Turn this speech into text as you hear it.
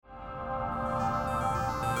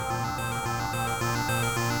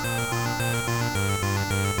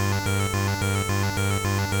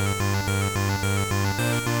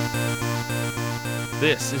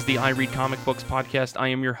This is the I Read Comic Books podcast. I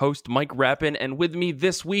am your host, Mike Rappin, and with me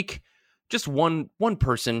this week, just one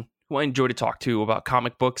person who I enjoy to talk to about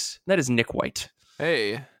comic books. That is Nick White.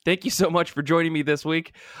 Hey. Thank you so much for joining me this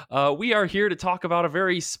week. We are here to talk about a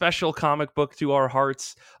very special comic book to our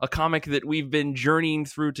hearts, a comic that we've been journeying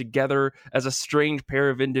through together as a strange pair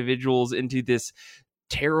of individuals into this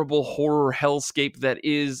terrible horror hellscape that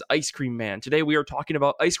is Ice Cream Man. Today we are talking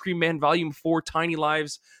about Ice Cream Man Volume 4, Tiny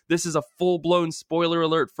Lives. This is a full-blown spoiler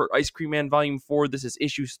alert for Ice Cream Man Volume 4. This is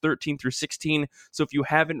issues 13 through 16. So if you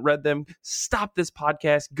haven't read them, stop this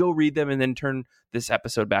podcast, go read them, and then turn this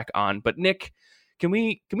episode back on. But Nick, can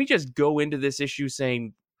we just go into this issue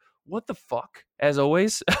saying, what the fuck, as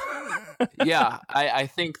always? Yeah, I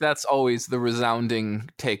think that's always the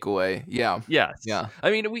resounding takeaway. Yeah. Yes. Yeah.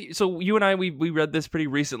 I mean, you and I, we read this pretty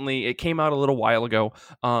recently. It came out a little while ago,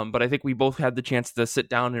 but I think we both had the chance to sit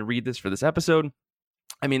down and read this for this episode.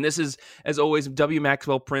 I mean, this is, as always, W.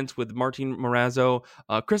 Maxwell prints with Martin Morazzo,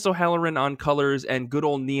 Chris O'Halloran on colors, and good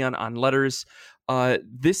old Neon on letters.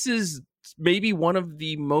 This is maybe one of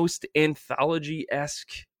the most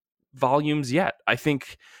anthology-esque volumes yet. I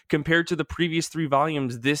think compared to the previous 3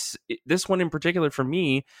 volumes, this one in particular for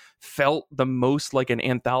me felt the most like an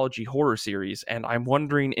anthology horror series, and I'm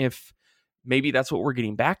wondering if maybe that's what we're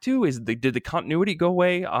getting back to. Did the continuity go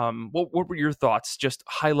away? What were your thoughts, just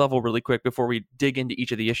high level, really quick, before we dig into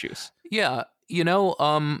each of the issues? Yeah,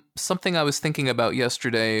 something I was thinking about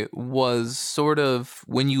yesterday was sort of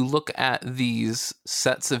when you look at these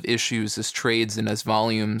sets of issues as trades and as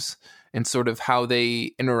volumes, and sort of how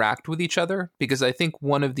they interact with each other. Because I think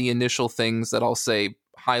one of the initial things that I'll say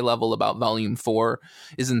high level about Volume 4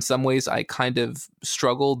 is in some ways I kind of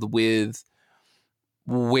struggled with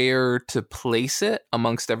where to place it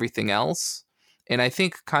amongst everything else. And I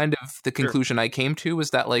think kind of the conclusion I came to was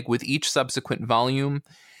that, like, with each subsequent volume,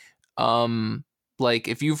 like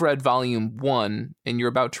if you've read Volume 1 and you're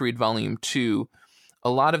about to read Volume 2, a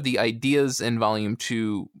lot of the ideas in Volume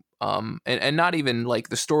 2, and not even like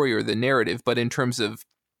the story or the narrative, but in terms of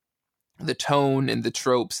the tone and the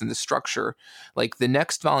tropes and the structure, like the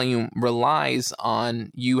next volume relies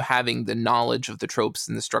on you having the knowledge of the tropes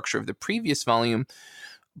and the structure of the previous volume,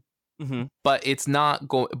 but it's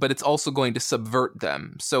but it's also going to subvert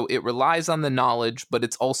them. So it relies on the knowledge, but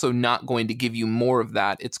it's also not going to give you more of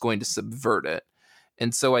that. It's going to subvert it.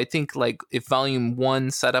 And so I think, like, if Volume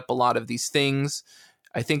 1 set up a lot of these things,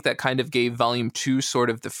 I think that kind of gave Volume 2 sort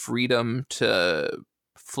of the freedom to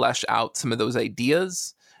flesh out some of those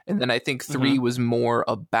ideas. And then I think 3 was more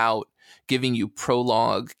about giving you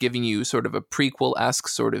prologue, giving you sort of a prequel-esque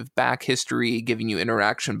sort of back history, giving you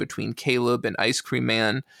interaction between Caleb and Ice Cream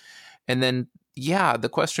Man. And then, yeah, the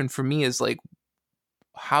question for me is, like,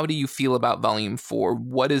 how do you feel about Volume 4?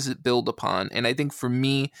 What does it build upon? And I think for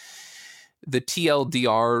me, the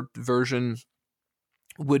TLDR version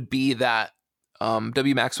would be that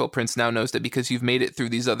W. Maxwell Prince now knows that because you've made it through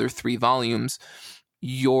these other 3 volumes,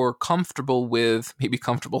 you're comfortable with, maybe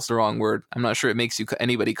comfortable's the wrong word, I'm not sure it makes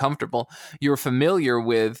anybody comfortable, you're familiar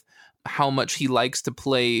with how much he likes to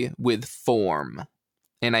play with form.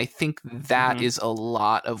 And I think that is a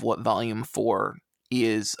lot of what Volume 4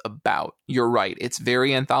 is about. You're right, it's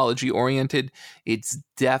very anthology oriented. It's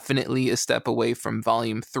definitely a step away from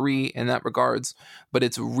Volume 3 in that regards, but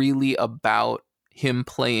it's really about him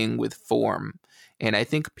playing with form. And I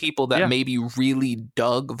think people that maybe really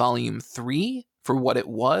dug Volume 3 for what it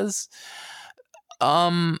was,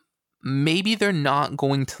 maybe they're not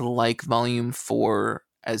going to like Volume 4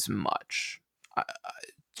 as much.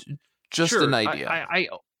 Just an idea.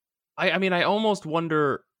 I mean, I almost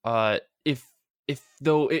wonder if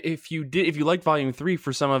you like Volume 3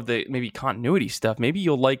 for some of the maybe continuity stuff, maybe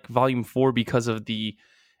you'll like Volume 4 because of the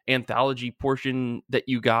anthology portion that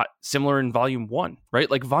you got similar in Volume 1, right?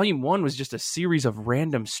 Like Volume 1 was just a series of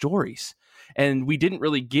random stories, and we didn't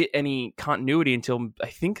really get any continuity until I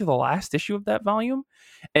think the last issue of that volume.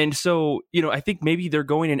 And so, I think maybe they're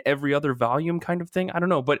going in every other volume kind of thing. I don't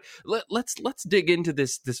know, but let's dig into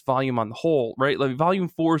this volume on the whole, right? Like Volume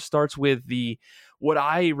 4 starts with what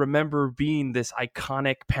I remember being this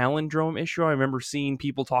iconic palindrome issue. I remember seeing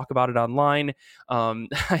people talk about it online.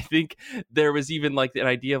 I think there was even like an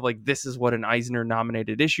idea of like, this is what an Eisner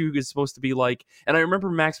nominated issue is supposed to be like. And I remember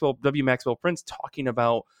W. Maxwell Prince talking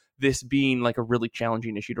about this being like a really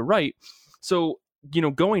challenging issue to write. So,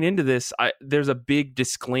 going into this, there's a big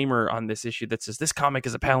disclaimer on this issue that says this comic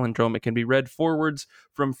is a palindrome. It can be read forwards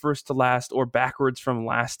from first to last or backwards from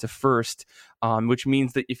last to first, which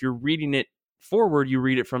means that if you're reading it forward, you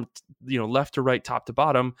read it from left to right, top to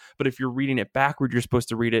bottom. But if you're reading it backward, you're supposed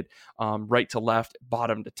to read it right to left,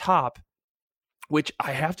 bottom to top. which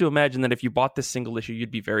I have to imagine that if you bought this single issue,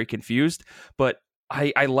 you'd be very confused. But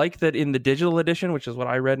I like that in the digital edition, which is what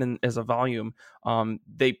I read as a volume,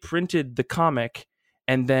 they printed the comic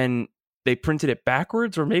and then they printed it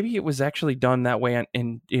backwards, or maybe it was actually done that way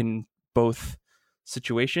in both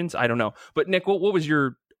situations. I don't know. But Nick, what was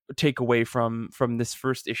your takeaway from this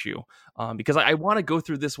first issue? Because I want to go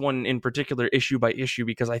through this one in particular issue by issue,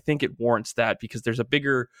 because I think it warrants that, because there's a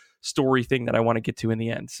bigger story thing that I want to get to in the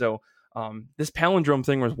end. So this palindrome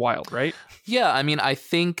thing was wild, right? Yeah, I mean, I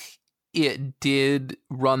think it did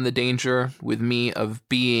run the danger with me of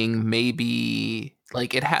being maybe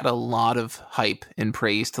like it had a lot of hype and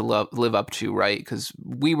praise to live up to, right? Because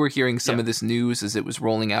we were hearing some of this news as it was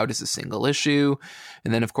rolling out as a single issue.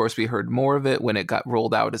 And then, of course, we heard more of it when it got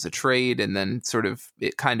rolled out as a trade, and then sort of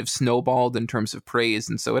it kind of snowballed in terms of praise.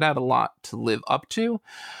 And so it had a lot to live up to.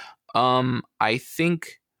 I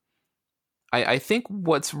think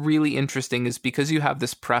what's really interesting is because you have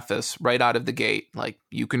this preface right out of the gate, like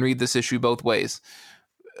you can read this issue both ways,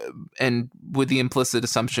 and with the implicit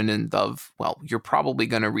assumption of, well, you're probably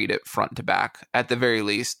going to read it front to back at the very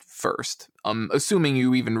least first, assuming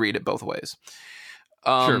you even read it both ways.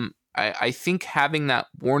 Sure. I think having that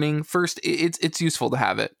warning first, it's useful to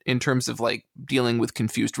have it in terms of like dealing with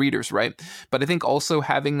confused readers, right? But I think also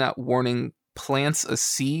having that warning plants a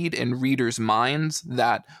seed in readers' minds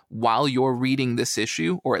that while you're reading this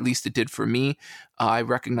issue, or at least it did for me, I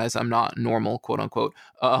recognize I'm not normal, quote unquote.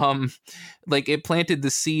 Like it planted the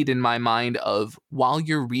seed in my mind of, while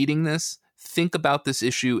you're reading this, think about this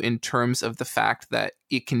issue in terms of the fact that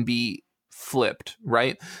it can be flipped,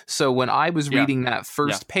 right? So when I was reading that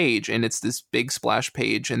first page, and it's this big splash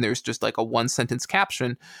page, and there's just like a 1-sentence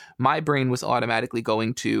caption, my brain was automatically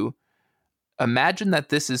going to, imagine that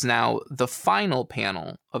this is now the final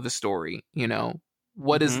panel of a story. You know,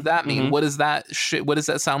 what does that mean? Mm-hmm. What does that what does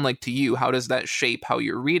that sound like to you? How does that shape how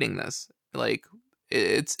you're reading this? Like,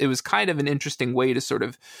 it was kind of an interesting way to sort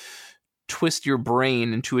of twist your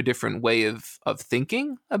brain into a different way of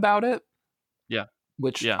thinking about it. Yeah,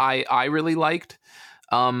 which I really liked.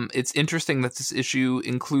 It's interesting that this issue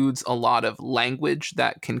includes a lot of language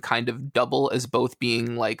that can kind of double as both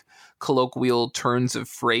being like colloquial turns of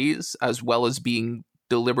phrase as well as being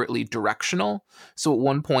deliberately directional. So at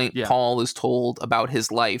one point, Paul is told about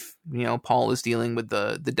his life. You know, Paul is dealing with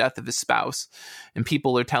the death of his spouse, and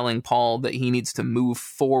people are telling Paul that he needs to move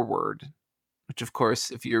forward. Which, of course,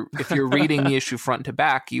 if you're reading the issue front to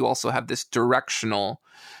back, you also have this directional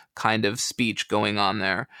kind of speech going on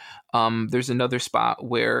there. There's another spot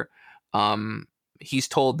where he's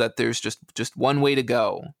told that there's just one way to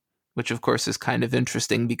go, which of course is kind of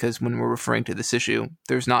interesting because when we're referring to this issue,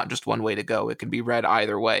 there's not just one way to go. It can be read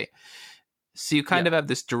either way. So you kind of have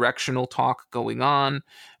this directional talk going on,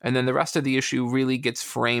 and then the rest of the issue really gets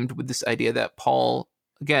framed with this idea that Paul,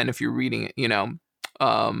 again, if you're reading it, you know,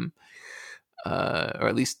 or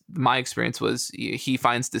at least my experience was, he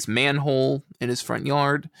finds this manhole in his front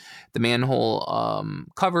yard. The manhole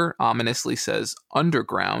cover ominously says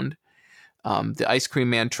underground. The ice cream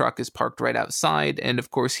man truck is parked right outside. And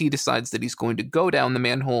of course, he decides that he's going to go down the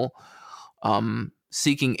manhole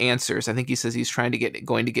seeking answers. I think he says he's going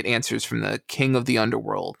to get answers from the king of the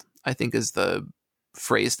underworld, I think is the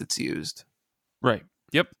phrase that's used. Right.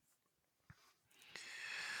 Yep.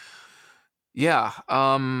 Yeah.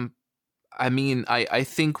 I mean, I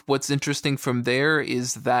think what's interesting from there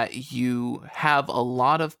is that you have a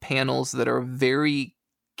lot of panels that are very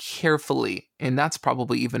carefully, and that's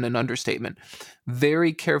probably even an understatement,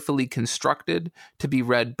 very carefully constructed to be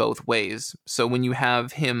read both ways. So when you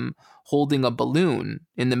have him holding a balloon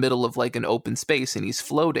in the middle of like an open space and he's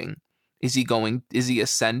floating, is he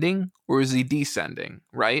ascending or is he descending,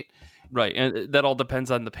 right? Right, and that all depends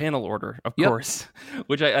on the panel order, of course,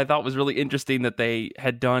 which I thought was really interesting that they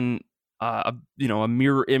had done a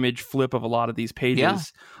mirror image flip of a lot of these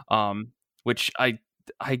pages, which I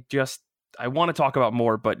want to talk about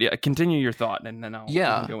more, but continue your thought and then I'll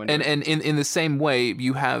go into it. And in the same way,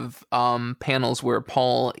 you have panels where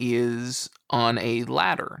Paul is on a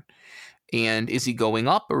ladder, and is he going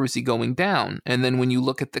up or is he going down? And then when you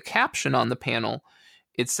look at the caption on the panel,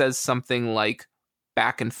 it says something like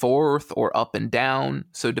back and forth or up and down.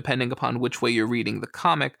 So depending upon which way you're reading the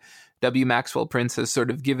comic, W. Maxwell Prince has sort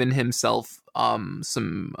of given himself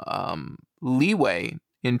some leeway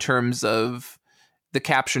in terms of the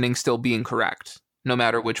captioning still being correct, no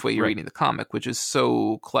matter which way you're reading the comic, which is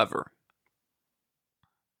so clever.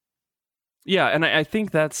 Yeah, and I think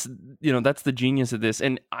that's the genius of this.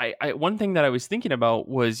 And I one thing that I was thinking about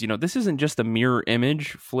was, this isn't just a mirror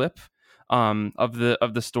image flip of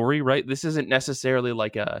the story, right? This isn't necessarily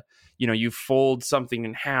like you fold something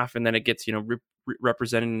in half and then it gets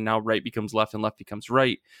represented, and now right becomes left and left becomes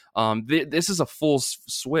right. This is a full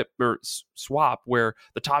swap where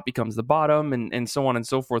the top becomes the bottom, and so on and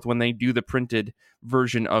so forth when they do the printed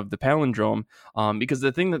version of the palindrome. Because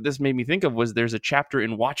the thing that this made me think of was there's a chapter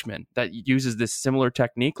in Watchmen that uses this similar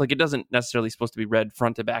technique. Like, it doesn't necessarily supposed to be read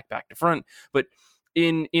front to back to front, but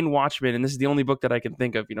in Watchmen, and this is the only book that I can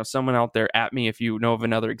think of, someone out there at me if you know of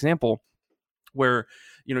another example, where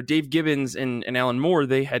Dave Gibbons and Alan Moore,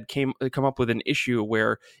 they had come up with an issue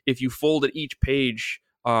where if you folded each page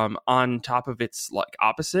on top of its like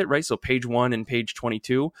opposite, right? So page 1 and page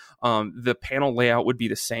 22, the panel layout would be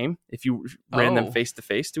the same if you ran them face to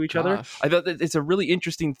face to each other. I thought that it's a really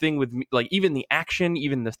interesting thing with like even the action,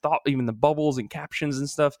 even the thought, even the bubbles and captions and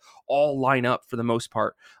stuff all line up for the most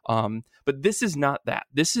part. But this is not that.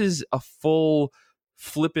 This is a full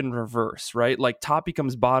flip in reverse, right? Like top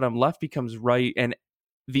becomes bottom, left becomes right, and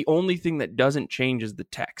the only thing that doesn't change is the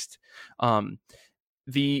text.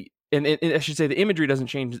 And I should say the imagery doesn't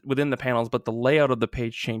change within the panels, but the layout of the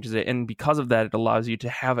page changes it. And because of that, it allows you to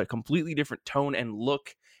have a completely different tone and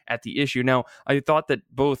look at the issue. Now, I thought that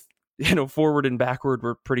both, forward and backward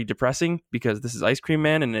were pretty depressing because this is Ice Cream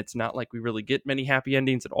Man and it's not like we really get many happy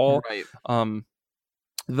endings at all. Right.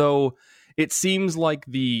 Though it seems like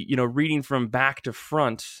the, reading from back to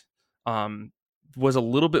front was a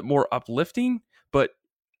little bit more uplifting, but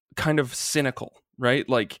kind of cynical. Right?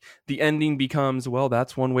 Like the ending becomes, well,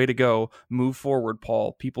 that's one way to go. Move forward,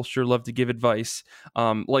 Paul. People sure love to give advice.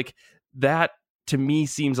 Like that to me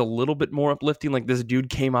seems a little bit more uplifting. Like this dude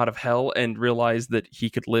came out of hell and realized that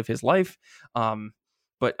he could live his life.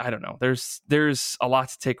 But I don't know. There's a lot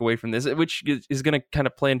to take away from this, which is going to kind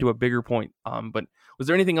of play into a bigger point. But was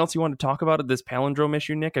there anything else you wanted to talk about at this palindrome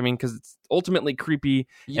issue, Nick? I mean, because it's ultimately creepy,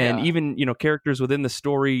 and even characters within the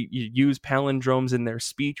story use palindromes in their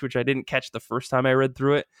speech, which I didn't catch the first time I read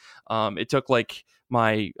through it. It took like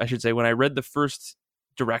when I read the first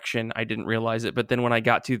direction, I didn't realize it, but then when I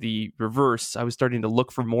got to the reverse, I was starting to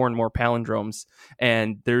look for more and more palindromes,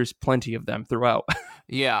 and there's plenty of them throughout.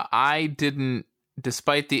 Yeah, I didn't.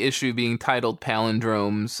 Despite the issue being titled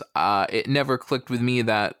Palindromes, it never clicked with me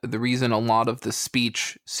that the reason a lot of the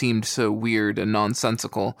speech seemed so weird and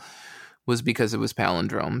nonsensical was because it was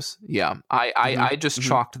palindromes. Yeah, I just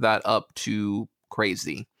chalked that up to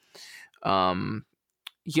crazy.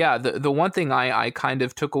 Yeah, the one thing I kind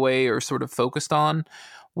of took away or sort of focused on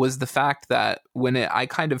was the fact that I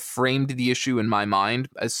kind of framed the issue in my mind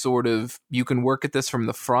as sort of, you can work at this from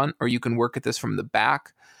the front or you can work at this from the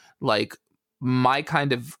back. Like, my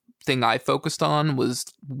kind of thing I focused on was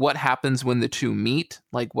what happens when the two meet,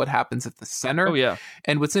 like what happens at the center. Oh, yeah.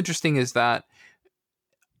 And what's interesting is that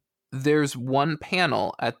there's one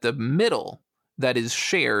panel at the middle that is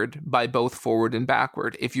shared by both forward and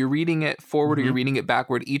backward. If you're reading it forward or you're reading it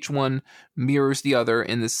backward, each one mirrors the other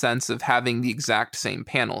in the sense of having the exact same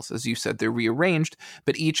panels. As you said, they're rearranged,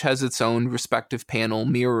 but each has its own respective panel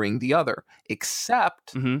mirroring the other,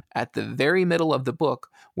 except at the very middle of the book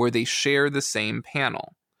where they share the same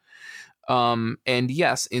panel. And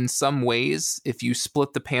yes, in some ways, if you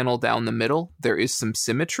split the panel down the middle, there is some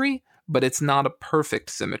symmetry, but it's not a perfect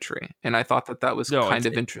symmetry. And I thought that was kind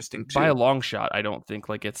of interesting too. By a long shot, I don't think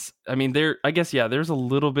there's a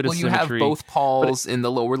little bit of symmetry. You have both Pauls in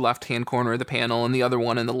the lower left-hand corner of the panel and the other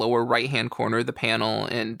one in the lower right-hand corner of the panel.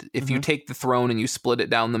 And if you take the throne and you split it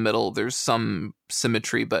down the middle, there's some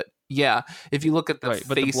symmetry. But yeah, if you look at the faces.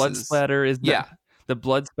 But the blood splatter is the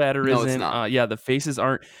blood spatter isn't. It's not. The faces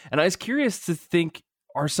aren't. And I was curious to think,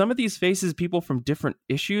 are some of these faces people from different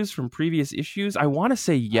issues, from previous issues? I want to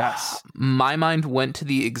say yes. My mind went to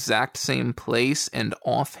the exact same place, and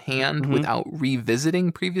offhand, without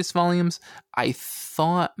revisiting previous volumes, I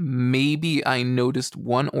thought maybe I noticed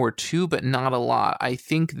one or two, but not a lot. I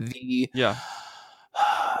think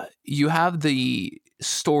you have the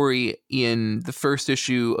story in the first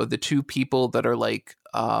issue of the two people that are like,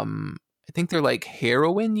 I think they're like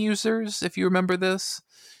heroin users, if you remember this.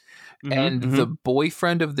 And the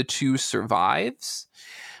boyfriend of the two survives.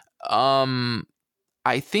 I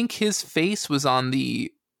think his face was on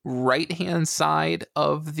the right-hand side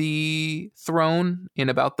of the throne in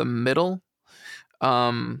about the middle.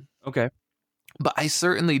 Okay. But I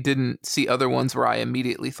certainly didn't see other ones where I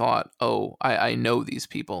immediately thought, oh, I know these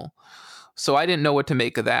people. So I didn't know what to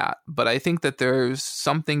make of that. But I think that there's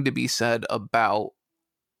something to be said about,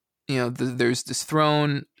 there's this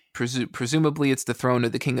throne. Presumably it's the throne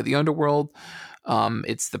of the king of the underworld.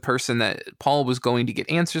 It's the person that Paul was going to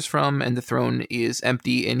get answers from, and the throne is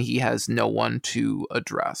empty and he has no one to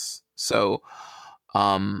address. So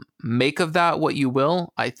make of that what you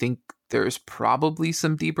will. I think there's probably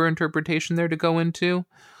some deeper interpretation there to go into.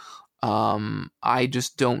 I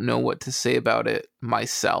just don't know what to say about it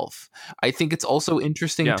myself. I think it's also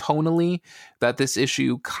interesting tonally that this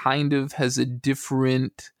issue kind of has a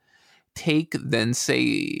different take than,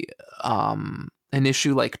 say, an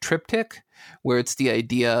issue like Triptych, where it's the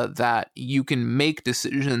idea that you can make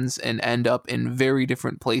decisions and end up in very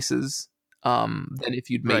different places than if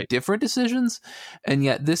you'd made different decisions. And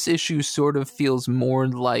yet this issue sort of feels more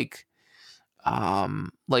like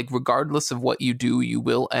regardless of what you do, you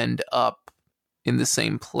will end up in the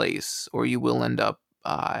same place, or you will end up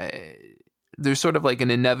there's sort of like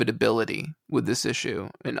an inevitability with this issue,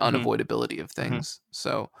 an unavoidability of things.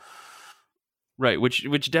 So right,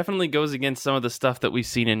 which definitely goes against some of the stuff that we've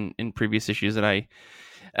seen in previous issues. And I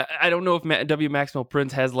don't know if W. Maxwell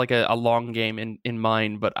Prince has like a long game in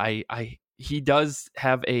mind, but he does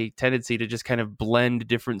have a tendency to just kind of blend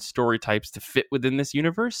different story types to fit within this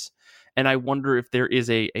universe. And I wonder if there is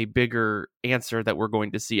a bigger answer that we're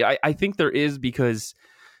going to see. I think there is, because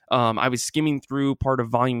I was skimming through part of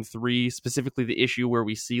Volume 3, specifically the issue where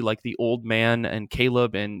we see like the old man and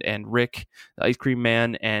Caleb and Rick, the ice cream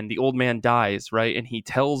man, and the old man dies, right? And he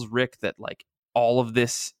tells Rick that like all of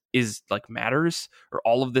this is like matters, or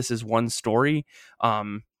all of this is one story.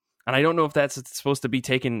 And I don't know if that's supposed to be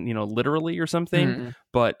taken, literally or something.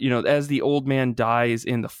 But as the old man dies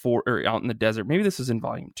in or out in the desert, maybe this is in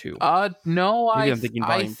Volume 2. No, maybe I'm thinking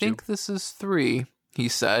Volume 2. I think this is 3. He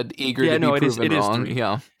said, eager to be proven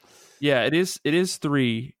wrong. Yeah, it is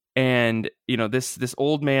 3. And this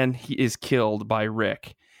old man, he is killed by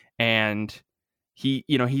Rick, and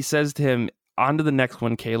he says to him, "On to the next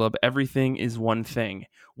one, Caleb. Everything is one thing,"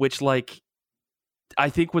 which like I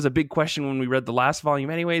think was a big question when we read the last volume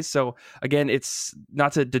anyways. So again, it's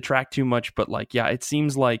not to detract too much, but like, yeah, it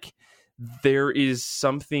seems like there is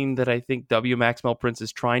something that I think W. Maxwell Prince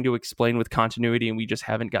is trying to explain with continuity, and we just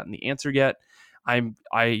haven't gotten the answer yet. I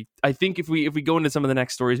think if we go into some of the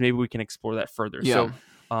next stories, maybe we can explore that further. Yeah.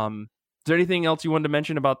 So is there anything else you wanted to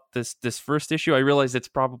mention about this first issue? I realize it's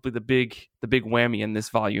probably the big whammy in this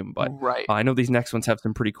volume, but I know these next ones have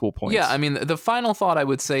some pretty cool points. Yeah, I mean, the final thought I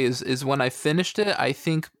would say is when I finished it, I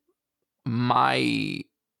think my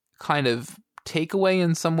kind of takeaway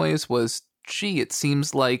in some ways was, gee, it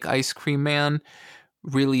seems like Ice Cream Man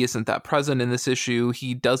really isn't that present in this issue.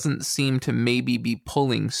 He doesn't seem to maybe be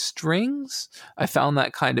pulling strings. I found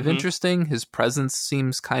that kind of interesting. His presence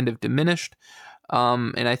seems kind of diminished.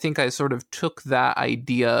 And I think I sort of took that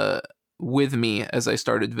idea with me as I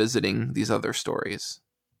started visiting these other stories.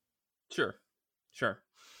 Sure.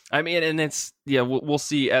 I mean, and it's, we'll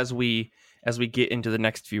see as we get into the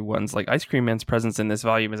next few ones. Like Ice Cream Man's presence in this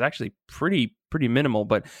volume is actually pretty minimal.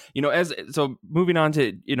 But so moving on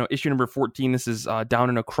to issue number 14, this is Down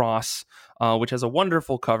and Across, which has a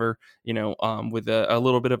wonderful cover, with a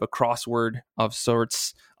little bit of a crossword of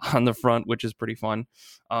sorts on the front, which is pretty fun.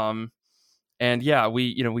 And yeah,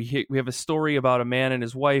 we have a story about a man and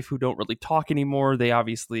his wife who don't really talk anymore. They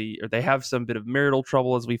have some bit of marital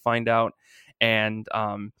trouble, as we find out. And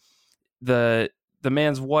the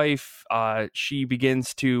man's wife, she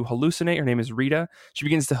begins to hallucinate. Her name is Rita. She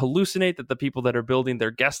begins to hallucinate that the people that are building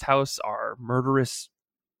their guest house are murderous,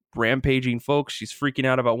 rampaging folks. She's freaking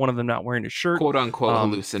out about one of them not wearing a shirt. "Quote unquote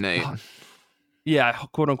hallucinate." Yeah,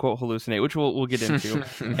 quote unquote hallucinate, which we'll get into.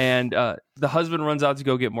 And the husband runs out to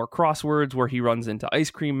go get more crosswords, where he runs into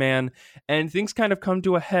Ice Cream Man, and things kind of come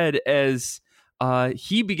to a head as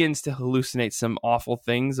he begins to hallucinate some awful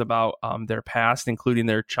things about their past, including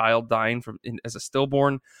their child dying as a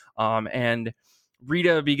stillborn. And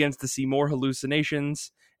Rita begins to see more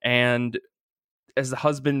hallucinations, and as the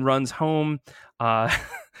husband runs home,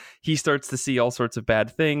 he starts to see all sorts of bad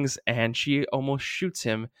things, and she almost shoots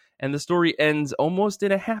him. And the story ends almost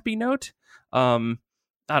in a happy note. I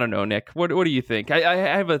don't know, Nick. What do you think? I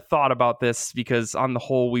have a thought about this, because on the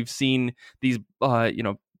whole, we've seen these,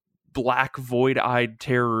 black void-eyed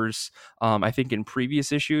terrors, I think in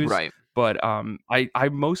previous issues. Right. But I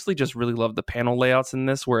mostly just really love the panel layouts in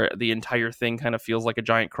this, where the entire thing kind of feels like a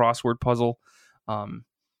giant crossword puzzle.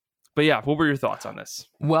 But yeah, what were your thoughts on this?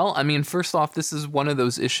 Well, I mean, first off, this is one of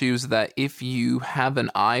those issues that if you have an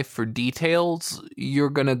eye for details, you're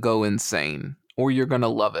going to go insane, or you're going to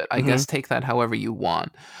love it. I guess take that however you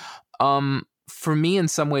want. For me, in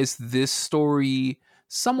some ways, this story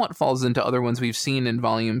somewhat falls into other ones we've seen in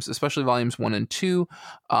volumes, especially volumes 1 and 2,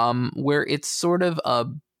 where it's sort of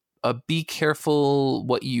a be careful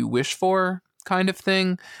what you wish for kind of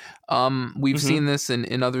thing. We've seen this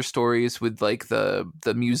in other stories with like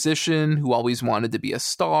the musician who always wanted to be a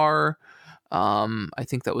star. I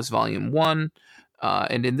think that was volume 1.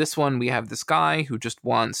 And in this one, we have this guy who just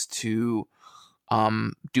wants to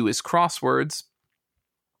do his crosswords.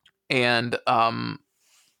 and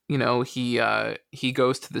he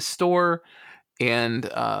goes to the store and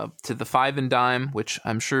to the Five and Dime, which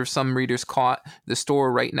I'm sure some readers caught. The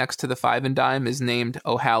store right next to the Five and Dime is named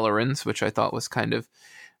O'Halloran's, which I thought was kind of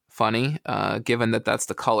funny, given that that's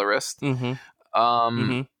the colorist.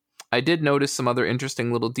 I did notice some other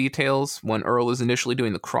interesting little details. When Earl is initially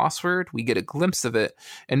doing the crossword, we get a glimpse of it,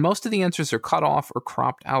 and most of the answers are cut off or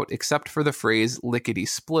cropped out, except for the phrase lickety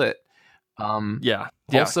split.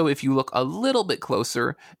 Also, if you look a little bit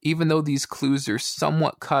closer, even though these clues are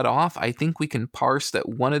somewhat cut off, I think we can parse that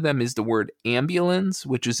one of them is the word ambulance,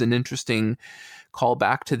 which is an interesting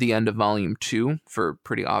callback to the end of volume 2 for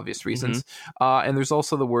pretty obvious reasons. And there's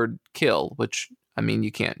also the word kill, which, I mean,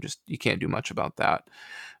 you can't do much about that.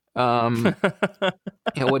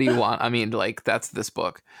 What do you want? I mean, like, that's this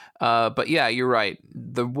book. But yeah, you're right.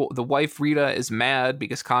 The wife Rita is mad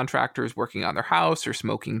because contractors working on their house are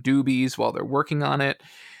smoking doobies while they're working on it.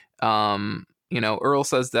 Earl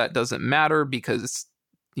says that doesn't matter because,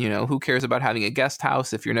 who cares about having a guest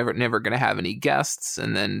house if you're never going to have any guests?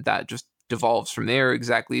 And then that just devolves from there,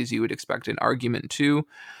 exactly as you would expect an argument too.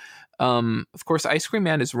 Of course, Ice Cream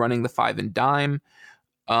Man is running the Five and Dime.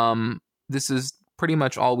 This is pretty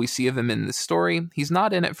much all we see of him in this story. He's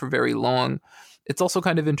not in it for very long. It's also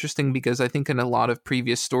kind of interesting because I think in a lot of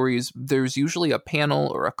previous stories, there's usually a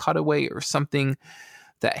panel or a cutaway or something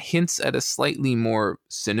that hints at a slightly more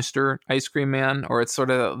sinister Ice Cream Man, or it's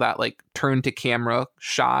sort of that like turn to camera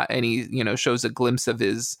shot and he, shows a glimpse of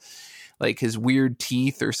his weird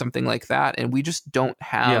teeth or something like that. And we just don't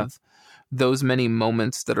have those many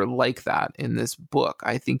moments that are like that in this book.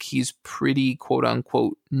 I think he's pretty quote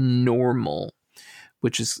unquote normal,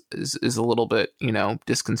 which is a little bit,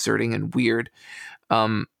 disconcerting and weird.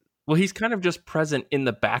 Well, he's kind of just present in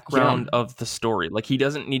the background of the story. Like, he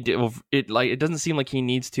doesn't need to, it doesn't seem like he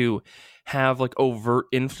needs to have like overt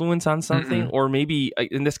influence on something. Or maybe,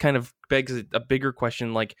 and this kind of begs a bigger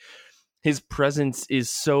question, like, his presence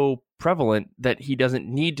is so prevalent that he doesn't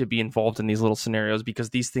need to be involved in these little scenarios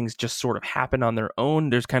because these things just sort of happen on their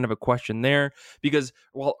own. There's kind of a question there because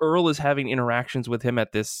while Earl is having interactions with him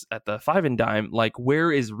at the Five and Dime, like,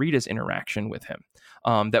 where is Rita's interaction with him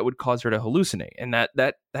that would cause her to hallucinate? And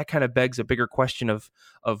that kind of begs a bigger question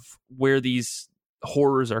of where these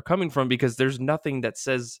horrors are coming from, because there's nothing that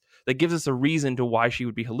gives us a reason to why she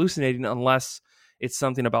would be hallucinating unless it's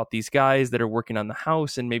something about these guys that are working on the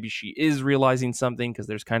house, and maybe she is realizing something because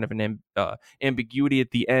there's kind of an ambiguity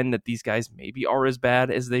at the end that these guys maybe are as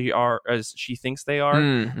bad as she thinks they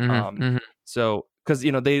are. So, because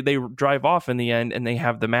they drive off in the end and they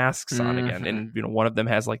have the masks on again, and one of them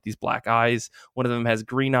has like these black eyes, one of them has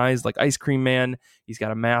green eyes like Ice Cream Man. He's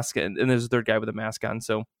got a mask, and there's a third guy with a mask on.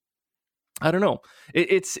 So I don't know.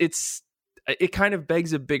 It kind of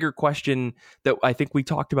begs a bigger question that I think we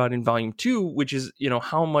talked about in volume 2, which is,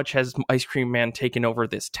 how much has Ice Cream Man taken over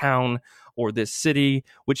this town or this city,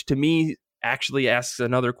 which to me actually asks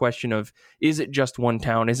another question of, is it just one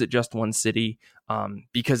town? Is it just one city?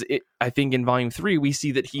 Because I think in volume 3, we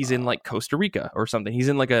see that he's in like Costa Rica or something. He's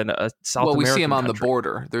in like a South American we see him on country. the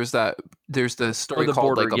border. There's the story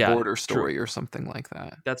called border, like a border story or something like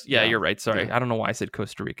that. You're right. Sorry. I don't know why I said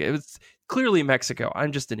Costa Rica. It was clearly Mexico.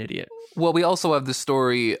 I'm just an idiot. Well, we also have the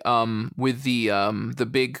story with the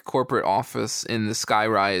big corporate office in the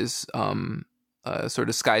skyrise sort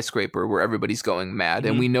of skyscraper where everybody's going mad,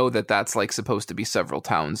 and we know that that's like supposed to be several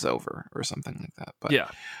towns over or something like that. But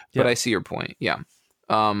but I see your point.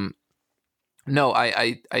 No,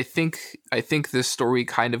 I think this story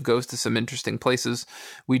kind of goes to some interesting places.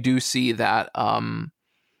 We do see that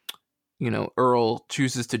Earl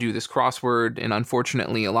chooses to do this crossword, and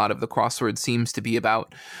unfortunately a lot of the crossword seems to be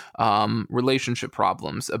about relationship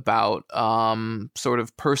problems, about sort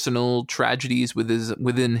of personal tragedies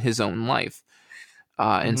within his own life.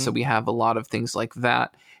 And so we have a lot of things like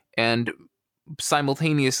that. And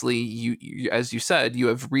simultaneously, you as you said, you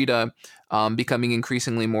have Rita becoming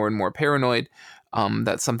increasingly more and more paranoid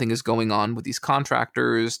that something is going on with these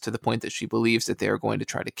contractors, to the point that she believes that they are going to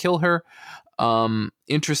try to kill her.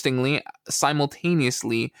 Interestingly,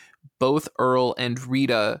 simultaneously, both Earl and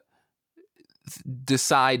Rita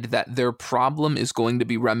decide that their problem is going to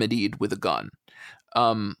be remedied with a gun.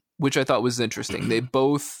 Which I thought was interesting. They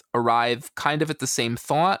both arrive kind of at the same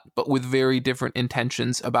thought, but with very different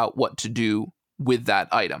intentions about what to do with that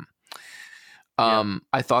item.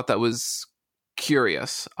 I thought that was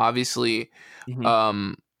curious. Obviously,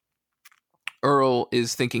 Earl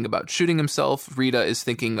is thinking about shooting himself. Rita is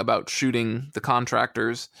thinking about shooting the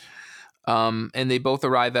contractors. And they both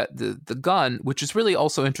arrive at the gun, which is really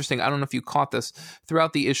also interesting. I don't know if you caught this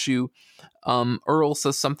throughout the issue. Earl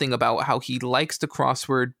says something about how he likes the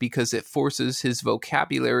crossword because it forces his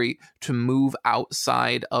vocabulary to move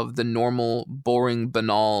outside of the normal, boring,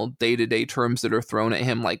 banal day-to-day terms that are thrown at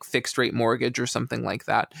him, like fixed rate mortgage or something like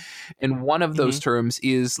that. And one of those terms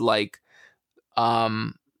is like,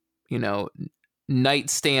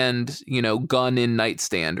 nightstand, gun in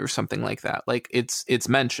nightstand or something like that. Like it's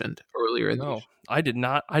mentioned earlier in the issue. I did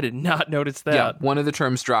not notice that. Yeah, one of the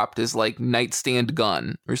terms dropped is like nightstand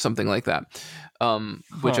gun or something like that,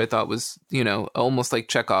 which I thought was, almost like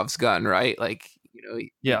Chekhov's gun, right? Like,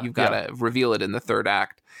 you've got to reveal it in the third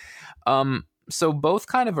act. So both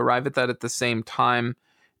kind of arrive at that at the same time.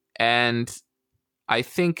 And I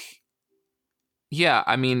think,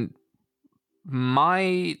 I mean,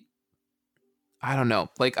 I don't know.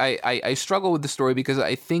 Like I struggle with the story because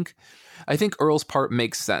I think Earl's part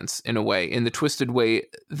makes sense in a way, in the twisted way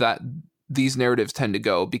that these narratives tend to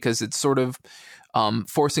go, because it's sort of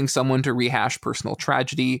forcing someone to rehash personal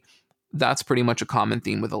tragedy. That's pretty much a common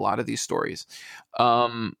theme with a lot of these stories.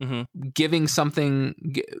 Giving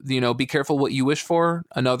something, be careful what you wish for.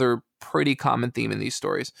 Another pretty common theme in these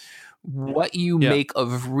stories. What you make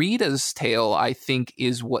of Rita's tale, I think,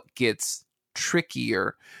 is what gets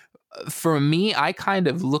trickier. For me, I kind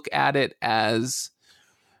of look at it as,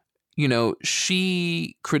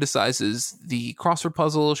 she criticizes the crossword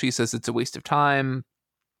puzzle. She says it's a waste of time.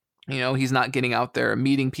 He's not getting out there,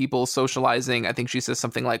 meeting people, socializing. I think she says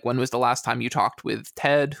something like, when was the last time you talked with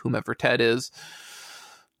Ted, whomever Ted is?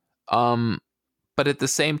 But at the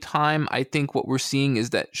same time, I think what we're seeing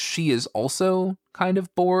is that she is also kind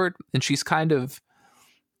of bored, and she's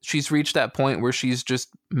reached that point where she's just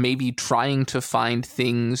maybe trying to find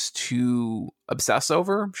things to obsess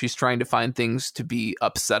over. She's trying to find things to be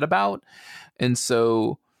upset about. And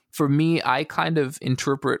so for me, I kind of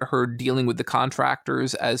interpret her dealing with the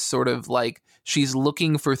contractors as sort of like she's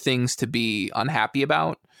looking for things to be unhappy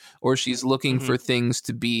about, or she's looking for things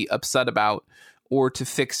to be upset about or to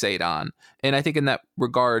fixate on. And I think in that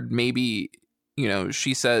regard, maybe,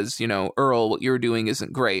 she says, Earl, what you're doing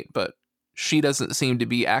isn't great, but she doesn't seem to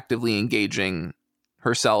be actively engaging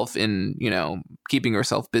herself in, keeping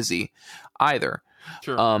herself busy either.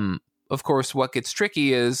 Sure. Of course, what gets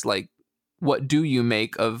tricky is like, what do you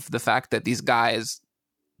make of the fact that these guys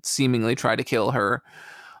seemingly try to kill her,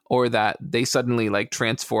 or that they suddenly like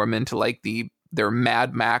transform into like their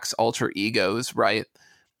Mad Max alter egos, right?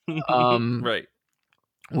 Right.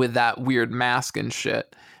 With that weird mask and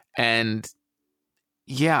shit. And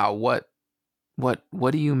what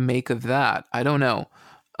do you make of that? I don't know.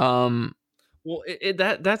 Well,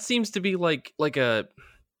 that seems to be like a,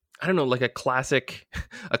 I don't know, like a classic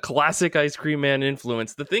Ice Cream Man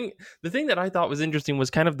influence. The thing that I thought was interesting was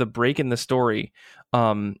kind of the break in the story.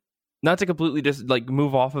 Not to completely just like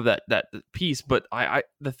move off of that piece, but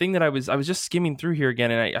the thing that I was just skimming through here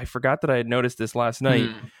again, and I forgot that I had noticed this last night.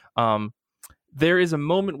 There is a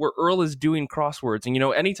moment where Earl is doing crosswords, and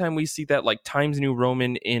anytime we see that like Times New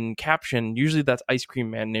Roman in caption, usually that's Ice Cream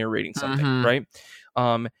Man narrating something, right?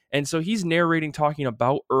 And so he's narrating, talking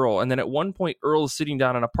about Earl, and then at one point Earl is sitting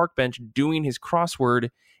down on a park bench doing his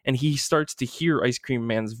crossword, and he starts to hear Ice Cream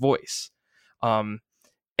Man's voice.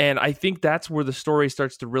 And I think that's where the story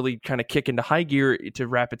starts to really kind of kick into high gear to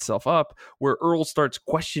wrap itself up, where Earl starts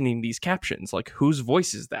questioning these captions, like whose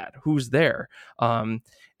voice is that? Who's there?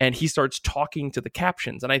 And he starts talking to the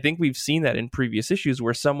captions. And I think we've seen that in previous issues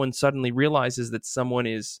where someone suddenly realizes that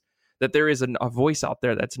that there is a voice out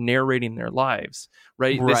there that's narrating their lives,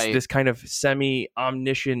 right? This kind of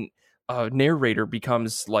semi-omniscient narrator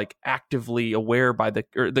becomes like actively aware by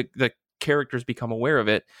the characters become aware of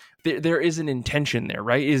it. There is an intention there,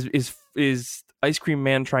 right? Is Ice Cream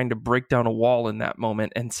Man trying to break down a wall in that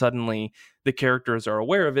moment, and suddenly the characters are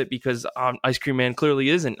aware of it because Ice Cream Man clearly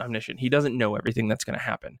isn't omniscient. He doesn't know everything that's going to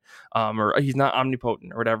happen, or he's not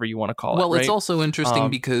omnipotent, or whatever you want to call it. Well, right? It's also interesting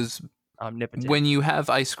because omnipotent. When you have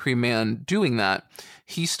Ice Cream Man doing that,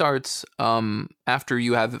 he starts, after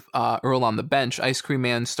you have Earl on the bench, Ice Cream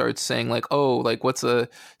Man starts saying like, oh, like what's a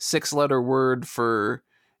 6-letter word for,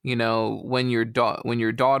 when your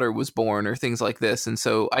daughter was born, or things like this. And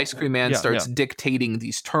so Ice Cream Man starts dictating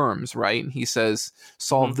these terms, right? And he says,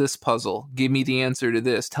 solve this puzzle, give me the answer to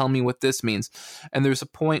this, tell me what this means. And there's a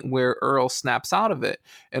point where Earl snaps out of it,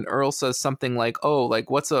 and Earl says something like, oh, like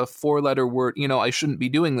what's a 4-letter word? I shouldn't be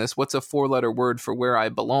doing this. What's a 4-letter word for where I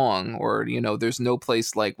belong? Or, there's no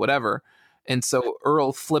place like whatever. And so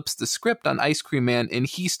Earl flips the script on Ice Cream Man, and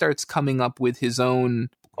he starts coming up with his own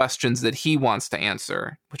questions that he wants to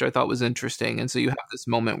answer, which I thought was interesting. And so you have this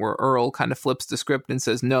moment where Earl kind of flips the script and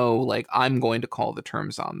says, no, like, I'm going to call the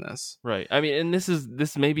terms on this. Right. I mean, and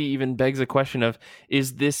this maybe even begs a question of,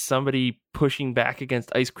 is this somebody pushing back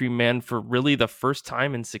against Ice Cream Man for really the first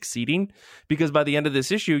time and succeeding? Because by the end of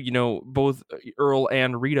this issue, you know, both Earl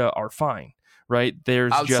and Rita are fine. Right.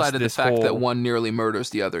 There's outside just of the this fact whole... that one nearly murders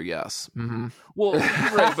the other. Yes. Mm-hmm. Well,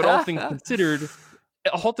 right. But all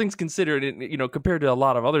things considered, you know, compared to a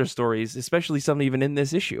lot of other stories, especially some even in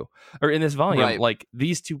this issue or in this volume, right. like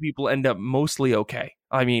these two people end up mostly okay.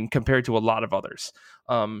 I mean, compared to a lot of others.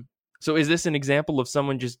 So is this an example of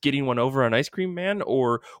someone just getting one over on Ice Cream Man,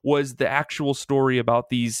 or was the actual story about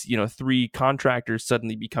these, you know, three contractors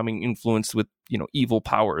suddenly becoming influenced with, you know, evil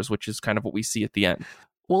powers, which is kind of what we see at the end?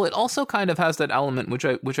 Well, it also kind of has that element, which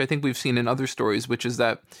I think we've seen in other stories, which is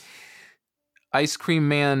that Ice Cream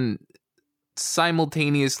Man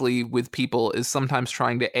simultaneously with people is sometimes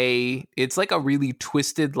trying to it's like a really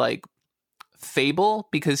twisted like fable,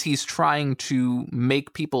 because he's trying to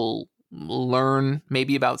make people learn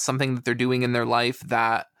maybe about something that they're doing in their life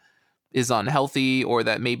that is unhealthy or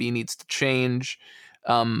that maybe needs to change,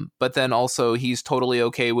 but then also he's totally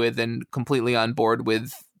okay with and completely on board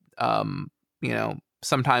with you know,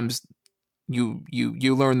 sometimes you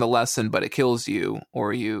learn the lesson but it kills you,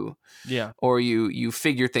 or you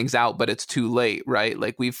figure things out but it's too late, right?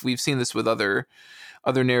 Like we've seen this with other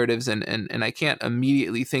narratives, and I can't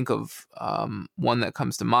immediately think of one that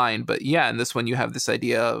comes to mind, but yeah, in this one you have this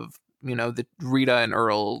idea of, you know, the Rita and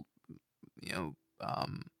Earl, you know,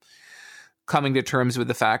 coming to terms with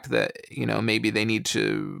the fact that, you know, maybe they need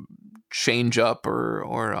to change up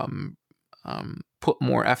or put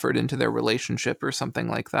more effort into their relationship or something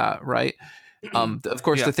like that, right? Of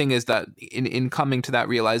course, the thing is that in coming to that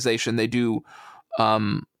realization, they do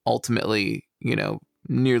ultimately, you know,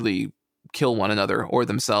 nearly kill one another or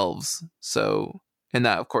themselves. So, and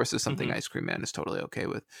that, of course, is something Ice Cream Man is totally okay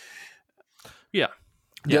with. Yeah.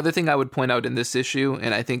 The other thing I would point out in this issue,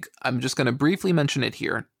 and I think I'm just going to briefly mention it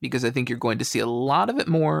here because I think you're going to see a lot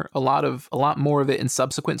more of it in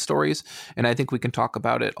subsequent stories, and I think we can talk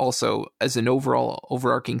about it also as an overall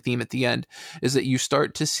overarching theme at the end, is that you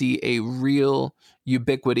start to see a real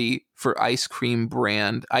ubiquity for Ice Cream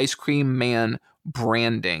Man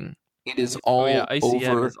branding. It is all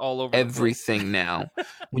over everything now.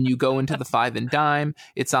 When you go into the Five and Dime,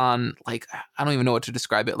 it's on, like, I don't even know what to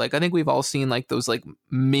describe it. Like, I think we've all seen like those like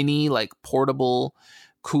mini like portable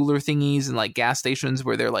cooler thingies in like gas stations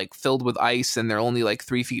where they're like filled with ice and they're only like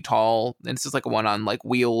 3 feet tall. And it's just like one on like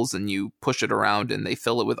wheels, and you push it around and they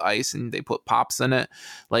fill it with ice and they put pops in it.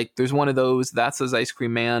 Like there's one of those that says Ice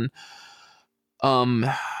Cream Man.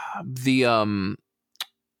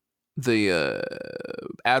 The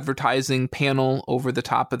advertising panel over the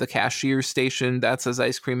top of the cashier station, that says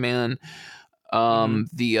Ice Cream Man.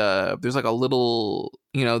 There's like a little,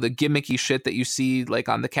 you know, the gimmicky shit that you see like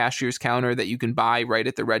on the cashier's counter that you can buy right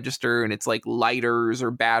at the register, and it's like lighters or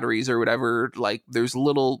batteries or whatever. Like there's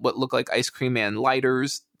little what look like Ice Cream Man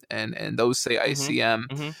lighters, and those say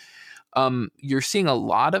ICM. You're seeing a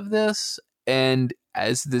lot of this, and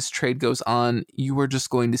as this trade goes on, you are just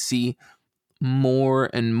going to see more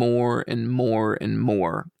and more and more and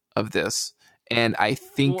more of this. And I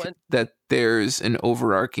think that there's an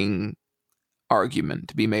overarching argument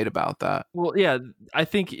to be made about that. Well, yeah, I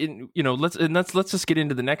think let's just get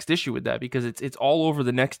into the next issue with that, because it's all over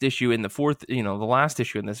the next issue in the fourth, the last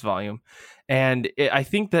issue in this volume, and I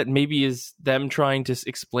think that maybe is them trying to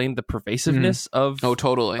explain the pervasiveness of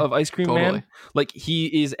Ice Cream Man. Like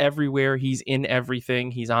he is everywhere, he's in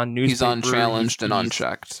everything, he's on newspapers, he's unchallenged and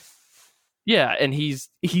unchecked. Yeah, and he's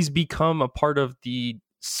become a part of the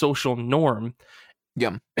social norm.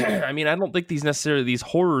 Yeah. I mean, I don't think these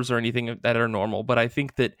horrors or anything that are normal, but I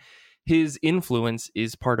think that his influence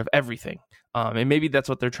is part of everything. And maybe that's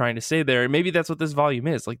what they're trying to say there. And maybe that's what this volume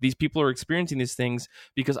is. Like, these people are experiencing these things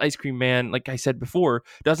because Ice Cream Man, like I said before,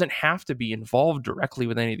 doesn't have to be involved directly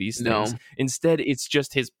with any of these things. No. Instead, it's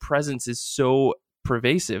just his presence is so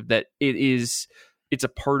pervasive that it's a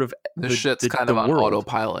part of the shit's kind of on world.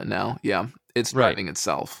 Autopilot now. Yeah, it's driving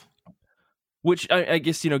itself. Which I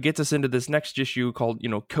guess, gets us into this next issue called,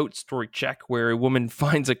 Coat Story Check, where a woman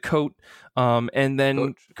finds a coat and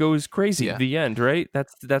then goes crazy at the end, right?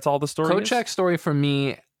 That's all the story Coat Check story for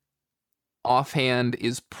me, offhand,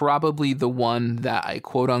 is probably the one that I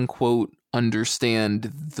quote unquote understand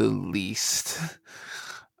the least.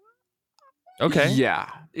 Okay. Yeah.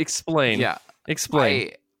 Explain. Yeah.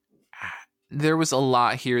 Explain. There was a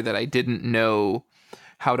lot here that I didn't know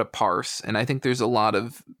how to parse, and I think there's a lot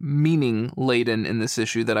of meaning laden in this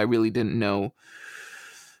issue that I really didn't know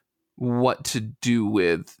what to do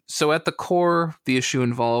with. So at the core, the issue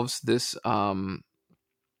involves this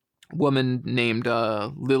woman named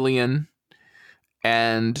Lillian,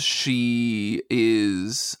 and she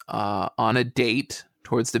is on a date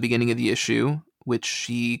towards the beginning of the issue, which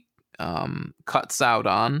she cuts out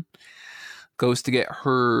on, goes to get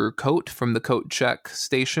her coat from the coat check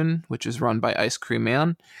station, which is run by Ice Cream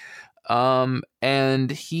Man.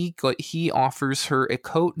 And he offers her a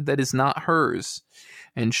coat that is not hers,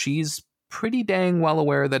 and she's pretty dang well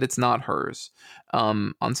aware that it's not hers.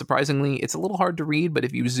 Unsurprisingly, it's a little hard to read, but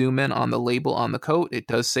if you zoom in on the label on the coat, it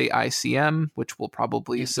does say ICM, which will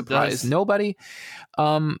probably surprise nobody.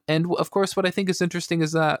 And of course, what I think is interesting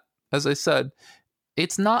is that, as I said,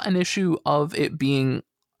 it's not an issue of it being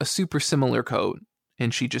a super similar coat,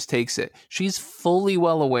 and she just takes it. She's fully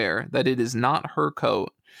well aware that it is not her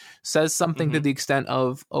coat. Says something to the extent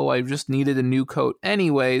of, "Oh, I just needed a new coat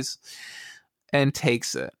anyways," and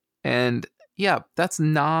takes it. And yeah, that's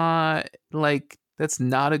not a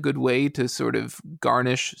good way to sort of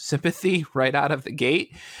garnish sympathy right out of the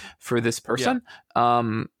gate for this person.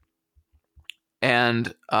 Yeah.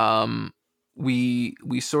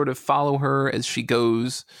 We sort of follow her as she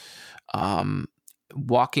goes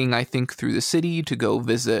walking, I think, through the city to go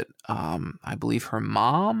visit, I believe, her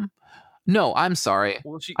mom. No, I'm sorry.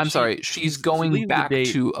 Well, she's going back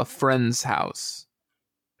to a friend's house.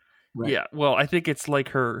 Right. Yeah, well, I think it's like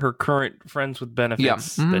her current friends with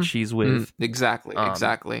benefits that she's with. Exactly.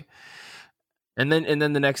 And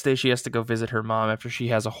then the next day she has to go visit her mom after she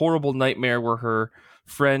has a horrible nightmare where her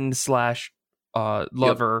friend /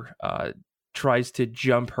 lover tries to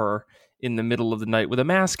jump her in the middle of the night with a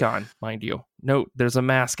mask on, mind you. Note, there's a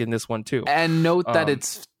mask in this one too. And note that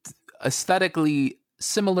it's aesthetically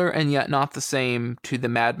similar and yet not the same to the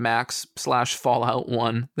Mad Max / Fallout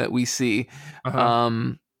one that we see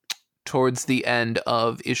towards the end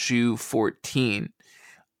of issue 14.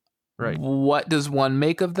 Right. What does one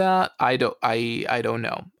make of that? I don't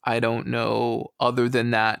know. I don't know, other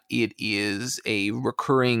than that it is a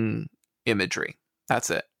recurring imagery. That's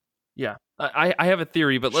it. Yeah. I have a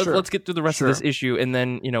theory, but let's get through the rest of this issue, and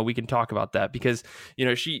then we can talk about that, because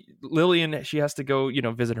Lillian, she has to go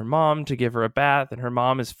visit her mom to give her a bath, and her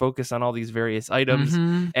mom is focused on all these various items.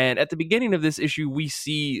 And at the beginning of this issue, we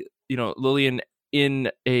see Lillian in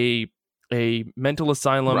a mental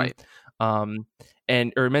asylum, right,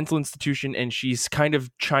 or a mental institution, and she's kind of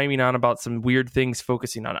chiming on about some weird things,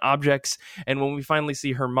 focusing on objects. And when we finally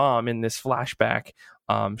see her mom in this flashback,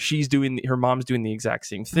 her mom's doing the exact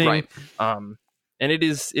same thing, right. And it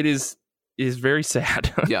is very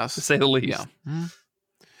sad, yes, to say the least. Yeah.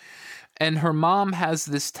 And her mom has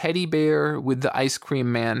this teddy bear with the Ice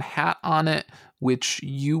Cream Man hat on it, which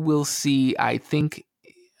you will see, I think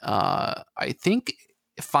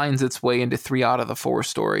finds its way into 3 out of the 4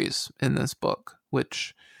 stories in this book,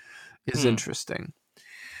 which is interesting.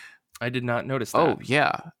 I did not notice that. Oh,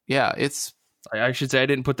 yeah. It's... I should say I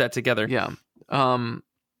didn't put that together. Yeah. And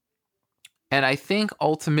I think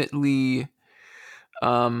ultimately,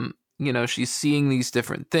 she's seeing these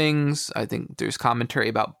different things. I think there's commentary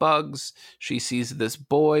about bugs. She sees this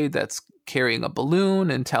boy that's carrying a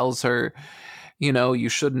balloon and tells her, you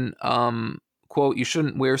shouldn't, quote, "you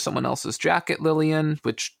shouldn't wear someone else's jacket, Lillian,"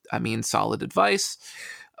 which, I mean, solid advice.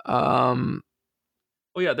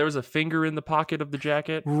 Oh yeah, there was a finger in the pocket of the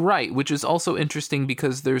jacket. Right, which is also interesting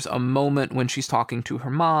because there's a moment when she's talking to her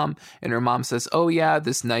mom, and her mom says, "Oh yeah,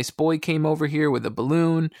 this nice boy came over here with a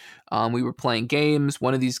balloon. We were playing games.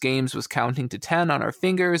 One of these games was counting to 10 on our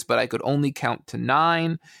fingers, but I could only count to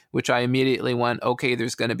 9, which I immediately went, okay,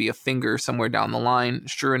 there's going to be a finger somewhere down the line.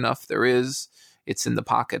 Sure enough, there is. It's in the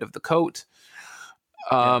pocket of the coat.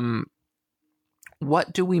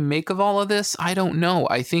 What do we make of all of this? I don't know.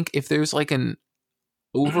 I think if there's like an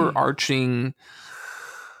overarching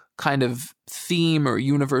kind of theme or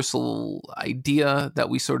universal idea that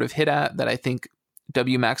we sort of hit at, that I think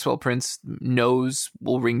W. Maxwell Prince knows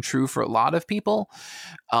will ring true for a lot of people,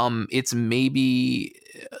 it's maybe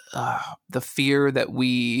the fear that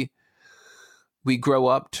we grow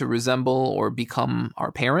up to resemble or become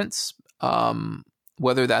our parents,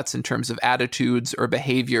 whether that's in terms of attitudes or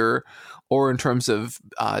behavior, or in terms of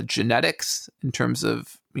genetics, in terms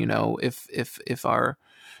of, if our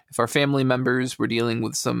family members were dealing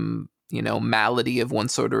with some, malady of one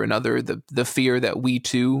sort or another, the fear that we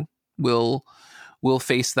too will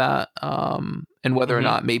face that, and whether or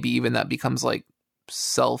not maybe even that becomes like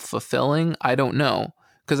self-fulfilling, I don't know.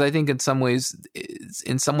 Because I think in some ways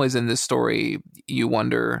in this story, you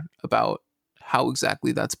wonder about how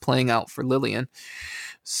exactly that's playing out for Lillian.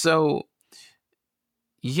 So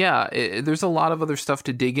Yeah, there's a lot of other stuff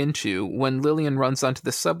to dig into. When Lillian runs onto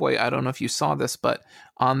the subway, I don't know if you saw this, but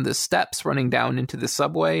on the steps running down into the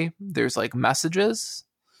subway, there's like messages.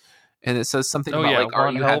 And it says something Oh about yeah, like, are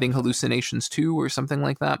want you help? having hallucinations too, or something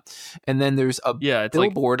like that. And then there's a Yeah, it's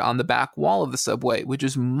like billboard on the back wall of the subway, which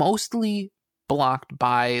is mostly blocked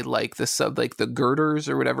by like the girders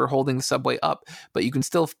or whatever holding the subway up, but you can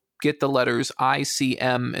still get the letters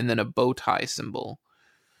ICM and then a bow tie symbol.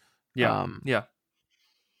 yeah, yeah.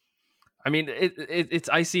 I mean, it's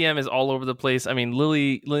ICM is all over the place. I mean,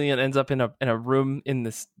 Lillian ends up in a room in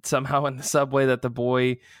this somehow in the subway that the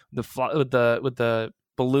boy with the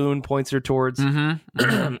balloon points her towards,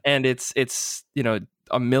 Mm-hmm. and it's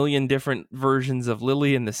a million different versions of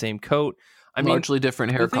Lily in the same coat. I mean, Largely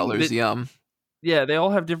different hair colors. Yeah, they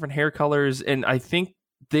all have different hair colors, and I think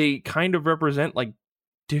they kind of represent like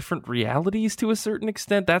different realities to a certain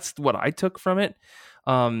extent. That's what I took from it.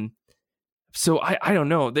 So I don't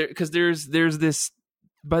know because there's this.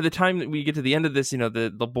 By the time that we get to the end of this,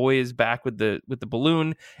 the boy is back with the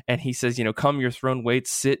balloon, and he says, come, your throne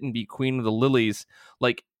waits, sit and be queen of the lilies.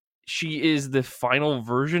 Like, she is the final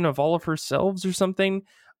version of all of herselves or something.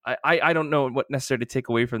 I don't know what necessarily to take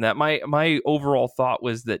away from that. My overall thought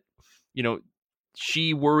was that,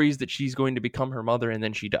 she worries that she's going to become her mother, and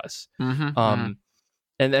then she does. Mm-hmm.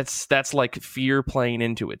 And that's like fear playing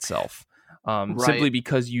into itself. Right. Simply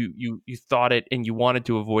because you thought it and you wanted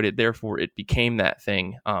to avoid it, therefore it became that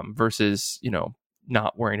thing, versus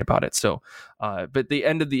not worrying about it. So but the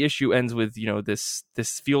end of the issue ends with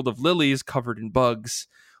this field of lilies covered in bugs,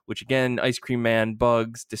 which again, Ice Cream Man,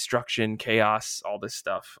 bugs, destruction, chaos, all this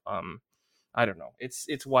stuff. I don't know,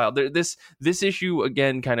 it's wild. This issue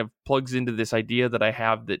again kind of plugs into this idea that I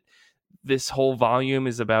have, that this whole volume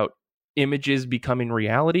is about images becoming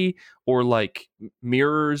reality, or like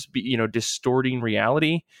mirrors distorting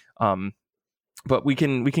reality. But we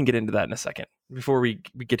can get into that in a second, before we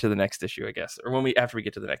get to the next issue, I guess, or after we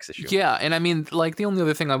get to the next issue. Yeah, and I mean, like, the only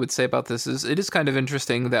other thing I would say about this is it is kind of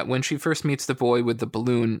interesting that when she first meets the boy with the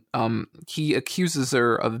balloon, he accuses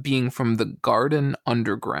her of being from the Garden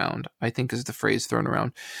Underground, I think is the phrase thrown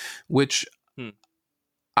around, which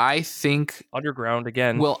I think underground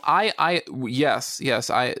again. Well, yes,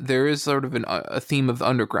 there is sort of a theme of the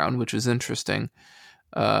underground, which is interesting,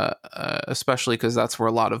 especially because that's where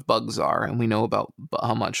a lot of bugs are, and we know about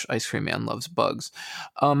how much Ice Cream Man loves bugs.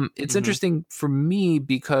 It's interesting for me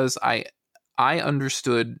because I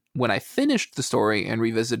understood when I finished the story and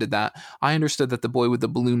revisited that, I understood that the boy with the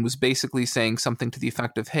balloon was basically saying something to the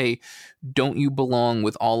effect of, "Hey, don't you belong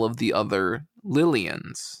with all of the other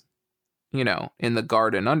Lillians? In the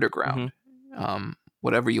Garden Underground,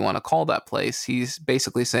 whatever you want to call that place." He's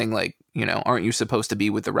basically saying, like, aren't you supposed to be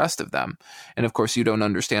with the rest of them? And of course, you don't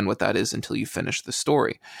understand what that is until you finish the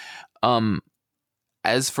story.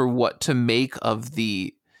 As for what to make of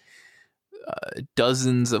the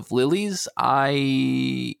dozens of lilies,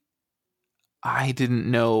 I didn't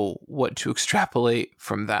know what to extrapolate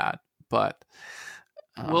from that, but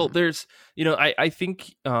well, there's I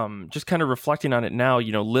think just kind of reflecting on it now,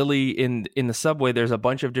 Lily in the subway, there's a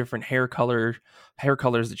bunch of different hair colors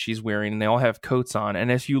that she's wearing, and they all have coats on.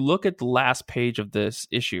 And if you look at the last page of this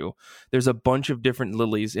issue, there's a bunch of different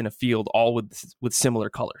lilies in a field, all with similar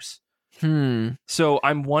colors. So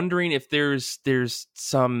I'm wondering if there's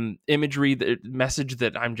some imagery, message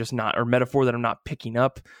that I'm just not, or metaphor that I'm not picking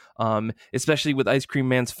up, especially with Ice Cream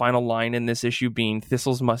Man's final line in this issue being,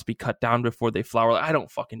 "Thistles must be cut down before they flower." I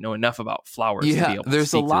don't fucking know enough about flowers. Yeah, to be able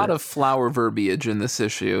there's to a lot of flower verbiage in this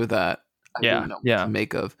issue that I didn't know what to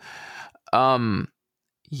make of.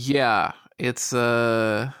 Yeah, it's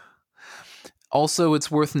Also, it's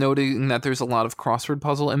worth noting that there's a lot of crossword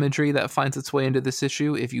puzzle imagery that finds its way into this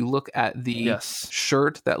issue. If you look at the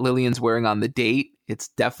shirt that Lillian's wearing on the date, it's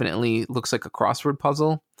definitely looks like a crossword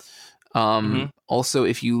puzzle. Also,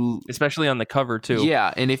 especially on the cover too.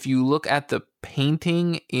 Yeah, and if you look at the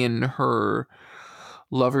painting in her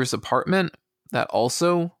lover's apartment, that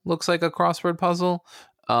also looks like a crossword puzzle.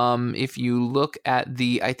 If you look at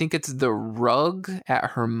I think it's the rug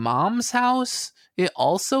at her mom's house, it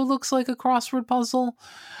also looks like a crossword puzzle.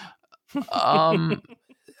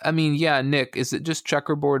 I mean, yeah, Nick, is it just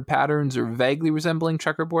checkerboard patterns or vaguely resembling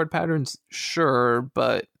checkerboard patterns? Sure,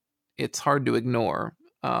 but it's hard to ignore.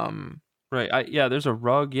 Right. There's a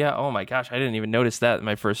rug. Yeah. Oh my gosh, I didn't even notice that in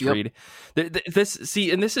my first read. This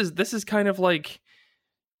is kind of like.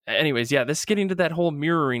 Anyways, yeah, this is getting to that whole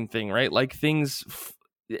mirroring thing, right? Like things.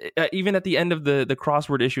 Even at the end of the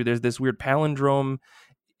crossword issue, there's this weird palindrome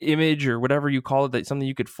image or whatever you call it, that something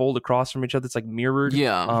you could fold across from each other. It's like mirrored,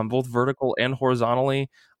 both vertical and horizontally.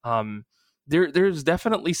 there's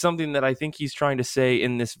definitely something that I think he's trying to say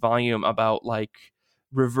in this volume about like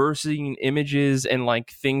reversing images and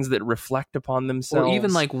like things that reflect upon themselves, or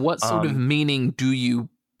even like what sort of meaning do you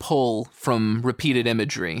pull from repeated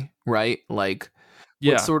imagery, right? Like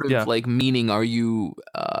what sort of like meaning are you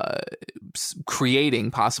creating,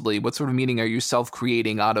 possibly? What sort of meaning are you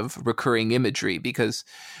self-creating out of recurring imagery? Because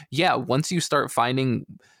once you start finding,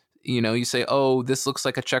 you say, oh, this looks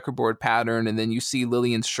like a checkerboard pattern, and then you see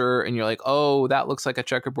Lillian's shirt and you're like, oh, that looks like a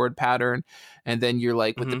checkerboard pattern, and then you're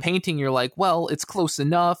like, with the painting, you're like, well, it's close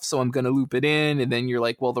enough, so I'm going to loop it in, and then you're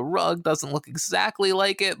like, well, the rug doesn't look exactly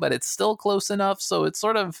like it, but it's still close enough, so it's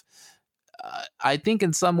sort of I think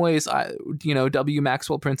in some ways, W.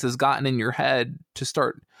 Maxwell Prince has gotten in your head to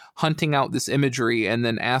start hunting out this imagery and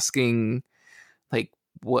then asking, like,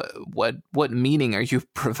 what meaning are you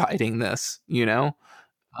providing this?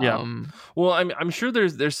 Yeah. Well, I'm sure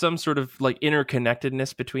there's some sort of like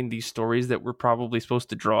interconnectedness between these stories that we're probably supposed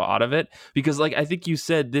to draw out of it, because like I think you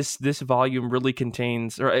said this volume really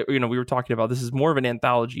contains, or we were talking about, this is more of an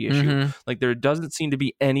anthology issue. Like there doesn't seem to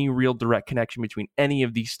be any real direct connection between any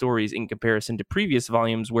of these stories in comparison to previous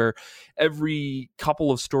volumes where every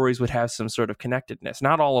couple of stories would have some sort of connectedness.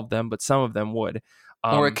 Not all of them, but some of them would.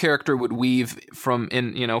 Or a character would weave from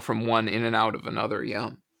one in and out of another.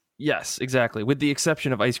 Yeah. Yes, exactly. With the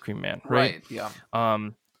exception of Ice Cream Man, right? Yeah.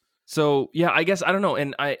 So yeah, I guess I don't know,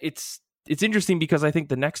 and it's interesting because I think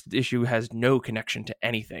the next issue has no connection to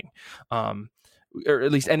anything, or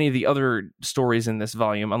at least any of the other stories in this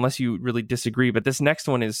volume, unless you really disagree. But this next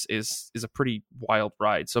one is a pretty wild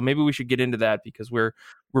ride. So maybe we should get into that because we're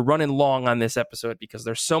running long on this episode because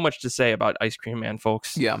there's so much to say about Ice Cream Man,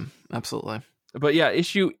 folks. Yeah, absolutely. But yeah,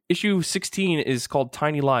 issue 16 is called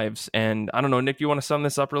Tiny Lives, and I don't know, Nick, you want to sum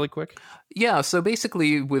this up really quick? Yeah, so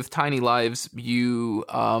basically with Tiny Lives, you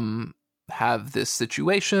have this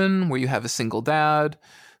situation where you have a single dad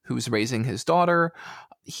who's raising his daughter.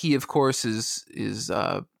 He, of course, is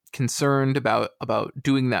concerned about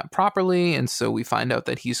doing that properly, and so we find out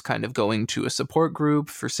that he's kind of going to a support group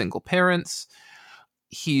for single parents.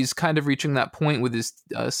 He's kind of reaching that point with his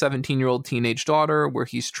 17-year-old teenage daughter where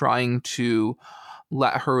he's trying to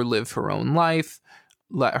let her live her own life,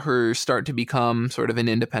 let her start to become sort of an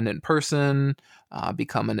independent person,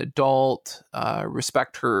 become an adult,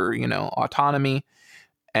 respect her, autonomy,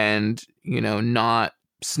 and, not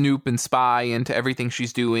snoop and spy into everything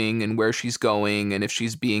she's doing and where she's going and if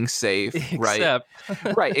she's being safe, right?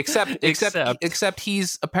 Right. Except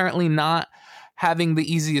he's apparently not having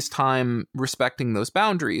the easiest time respecting those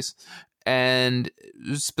boundaries. And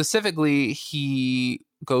specifically, he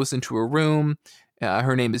goes into a room.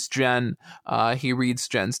 Her name is Jen. He reads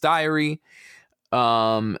Jen's diary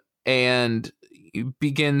and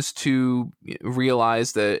begins to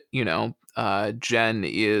realize that, Jen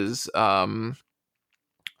is, I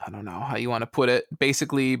don't know how you want to put it,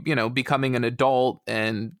 basically, becoming an adult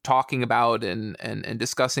and talking about and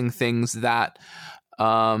discussing things that,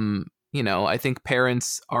 I think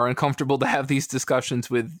parents are uncomfortable to have these discussions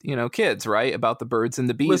with, kids, right? About the birds and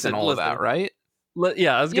the bees and all of that, right?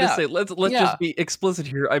 I was going to say, let's just be explicit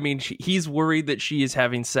here. I mean, he's worried that she is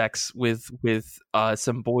having sex with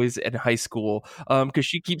some boys in high school because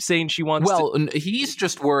she keeps saying she wants he's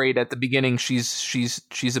just worried at the beginning she's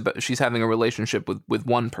having a relationship with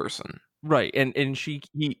one person. Right. And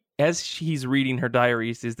as he's reading her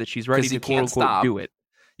diaries is that she's ready to quote unquote do it.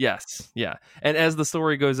 Yes, yeah. And as the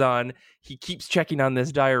story goes on, he keeps checking on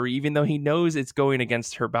this diary, even though he knows it's going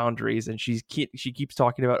against her boundaries. And she keeps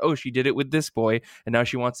talking about, oh, she did it with this boy, and now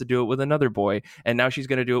she wants to do it with another boy, and now she's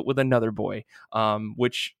going to do it with another boy,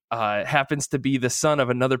 which happens to be the son of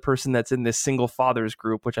another person that's in this single fathers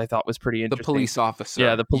group, which I thought was pretty interesting. The police officer.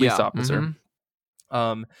 Yeah, the police officer.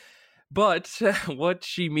 Mm-hmm. But what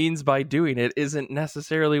she means by doing it isn't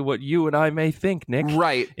necessarily what you and I may think, Nick.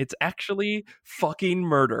 Right. It's actually fucking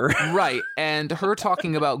murder. Right. And her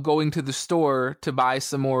talking about going to the store to buy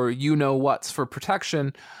some more you-know-whats for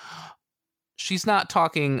protection, she's not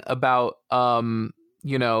talking about,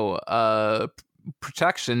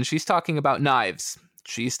 protection. She's talking about knives.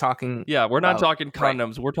 She's talking... Yeah, we're not talking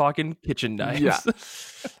condoms. Right. We're talking kitchen knives.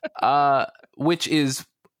 Yeah. Which is...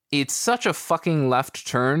 It's such a fucking left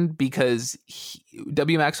turn because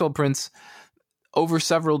W. Maxwell Prince, over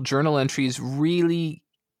several journal entries, really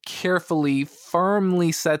carefully,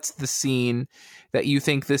 firmly sets the scene that you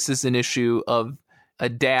think this is an issue of a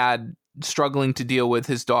dad struggling to deal with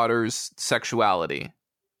his daughter's sexuality.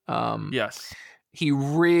 Yes. He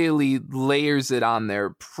really layers it on there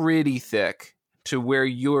pretty thick to where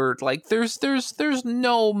you're like, there's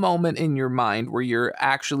no moment in your mind where you're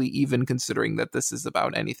actually even considering that this is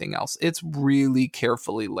about anything else. It's really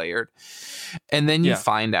carefully layered. And then you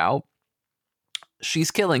find out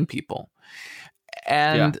she's killing people.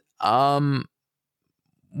 And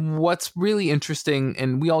what's really interesting,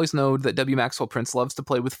 and we always know that W. Maxwell Prince loves to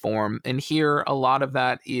play with form, and here a lot of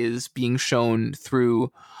that is being shown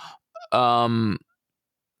through the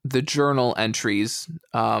journal entries,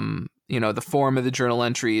 the form of the journal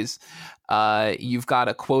entries. You've got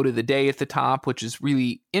a quote of the day at the top, which is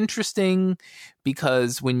really interesting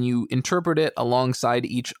because when you interpret it alongside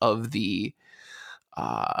each of the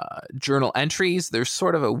journal entries, there's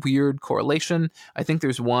sort of a weird correlation. I think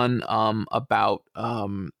there's one about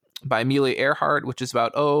by Amelia Earhart, which is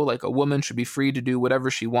about, like a woman should be free to do whatever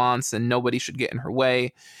she wants and nobody should get in her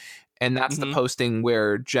way. And that's the posting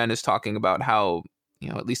where Jen is talking about how,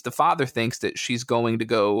 at least the father thinks that she's going to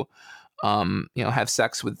go, have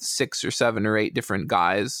sex with 6 or 7 or 8 different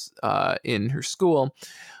guys in her school.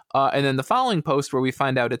 And then the following post where we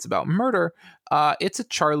find out it's about murder, it's a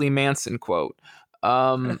Charlie Manson quote.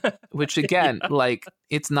 Which again, like,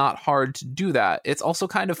 it's not hard to do that. It's also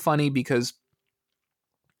kind of funny because,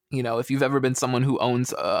 if you've ever been someone who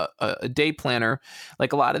owns a day planner,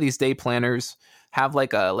 like a lot of these day planners have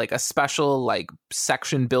like a special like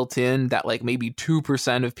section built in that like maybe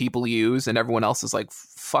 2% of people use, and everyone else is like,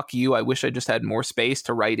 fuck you, I wish I just had more space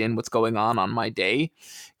to write in what's going on my day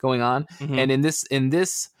going on. And in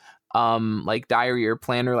this like diary or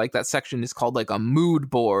planner, like that section is called like a mood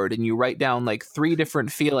board, and you write down like 3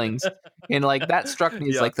 different feelings. And like that struck me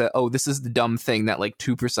as like this is the dumb thing that like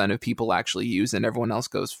 2% of people actually use, and everyone else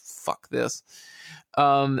goes, fuck this.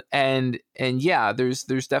 And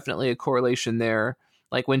there's definitely a correlation there.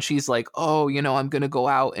 Like when she's like, I'm gonna go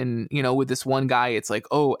out and with this one guy, it's like,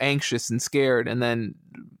 anxious and scared. And then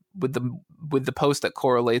with the post that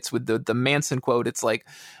correlates with the Manson quote, it's like,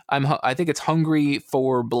 I think it's hungry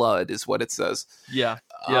for blood is what it says.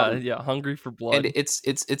 Hungry for blood. And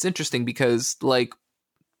it's interesting because like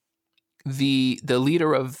the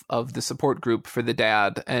leader of the support group for the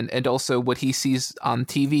dad, and also what he sees on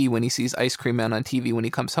TV when he sees Ice Cream Man on TV when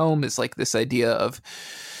he comes home, is like this idea of,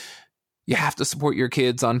 you have to support your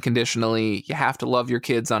kids unconditionally. You have to love your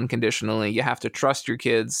kids unconditionally. You have to trust your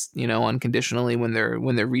kids, unconditionally when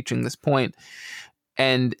they're reaching this point.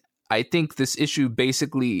 And I think this issue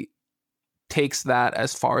basically takes that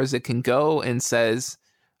as far as it can go and says,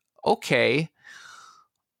 okay,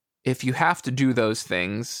 if you have to do those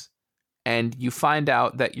things and you find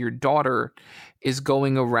out that your daughter is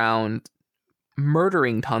going around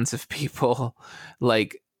murdering tons of people,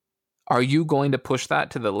 like, are you going to push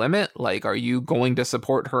that to the limit? Like, are you going to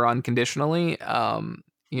support her unconditionally?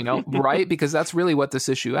 Right? Because that's really what this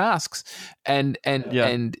issue asks. And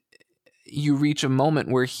you reach a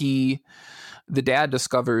moment where the dad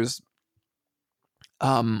discovers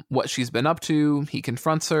what she's been up to. He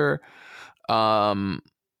confronts her.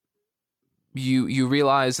 You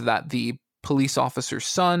realize that the police officer's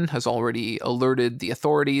son has already alerted the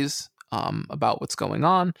authorities about what's going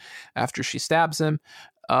on after she stabs him.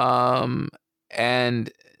 And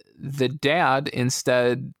the dad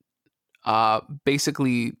instead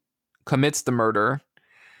basically commits the murder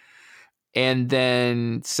and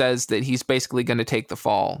then says that he's basically going to take the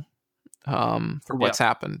fall for what's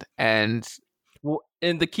happened. And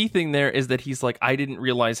the key thing there is that he's like, I didn't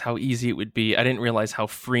realize how easy it would be. I didn't realize how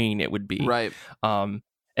freeing it would be. Right.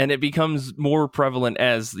 And it becomes more prevalent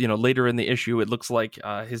as, later in the issue, it looks like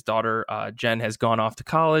his daughter, Jen, has gone off to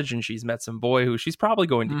college and she's met some boy who she's probably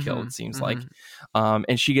going to kill, it seems like.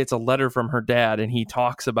 And she gets a letter from her dad, and he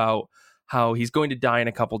talks about how he's going to die in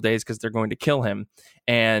a couple days because they're going to kill him.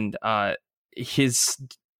 And his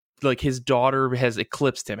daughter has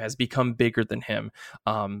eclipsed him, has become bigger than him.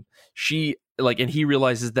 And he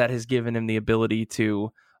realizes that has given him the ability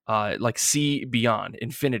to see beyond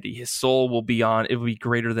infinity. His soul will it will be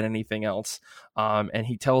greater than anything else. And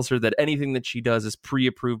he tells her that anything that she does is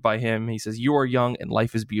pre-approved by him. He says, you are young and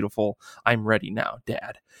life is beautiful. I'm ready now,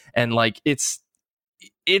 Dad. And it's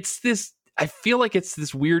this, I feel like it's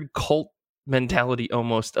this weird cult mentality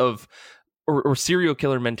almost of, or serial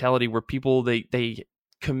killer mentality where people, they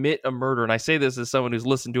commit a murder. And I say this as someone who's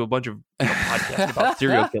listened to a bunch of podcasts about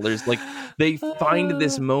serial killers. Like, they find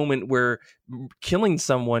this moment where killing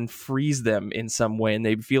someone frees them in some way, and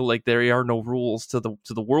they feel like there are no rules to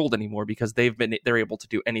the world anymore because they're able to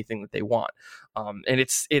do anything that they want. And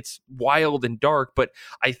it's wild and dark. But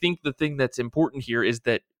I think the thing that's important here is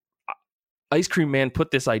that Ice Cream Man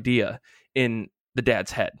put this idea in the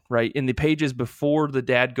dad's head, right? In the pages before the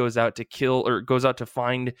dad goes out to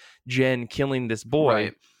find Jen killing this boy,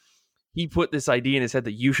 right. he put this idea in his head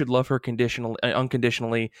that you should love her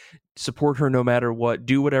unconditionally, support her no matter what,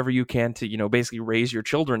 do whatever you can to, basically raise your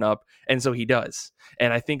children up. And so he does.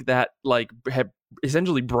 And I think that had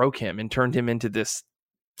essentially broke him and turned him into this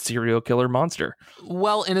serial killer monster.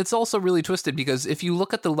 Well, and it's also really twisted because if you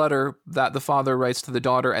look at the letter that the father writes to the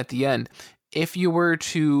daughter at the end, if you were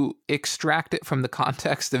to extract it from the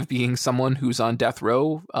context of being someone who's on death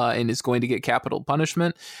row and is going to get capital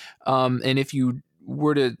punishment, and if you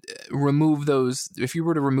were to remove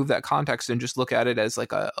that context and just look at it as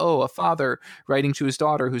like a father writing to his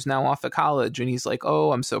daughter who's now off at college, and he's like,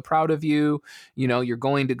 oh, I'm so proud of you. You're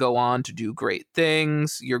going to go on to do great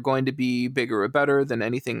things. You're going to be bigger or better than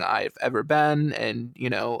anything I've ever been. And,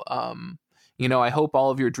 I hope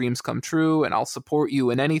all of your dreams come true and I'll support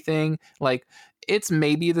you in anything. Like, it's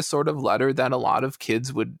maybe the sort of letter that a lot of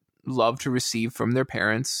kids would love to receive from their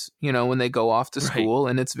parents, when they go off to school,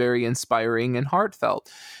 and it's very inspiring and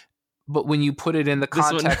heartfelt. But when you put it in the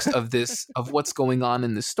context of what's going on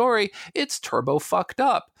in the story, it's turbo fucked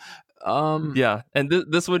up. Yeah, and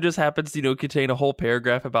this one just happens to contain a whole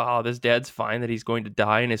paragraph about how this dad's fine, that he's going to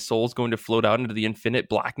die and his soul's going to float out into the infinite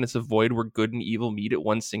blackness of void where good and evil meet at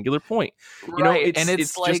one singular point. Right.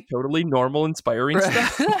 It's like, just totally normal, inspiring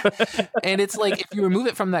stuff. And it's like, if you remove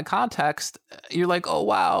it from that context, you're like, oh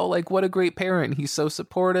wow, like what a great parent. He's so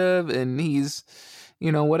supportive and he's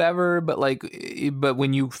whatever. But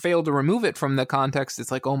when you fail to remove it from the context,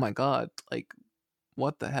 it's like, oh my God, like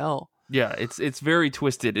what the hell? Yeah, it's very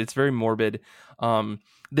twisted. It's very morbid.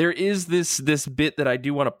 There is this bit that I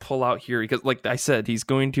do want to pull out here because, like I said, he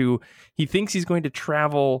thinks he's going to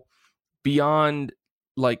travel beyond,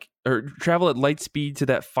 or travel at light speed to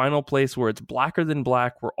that final place where it's blacker than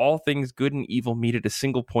black, where all things good and evil meet at a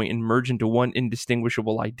single point and merge into one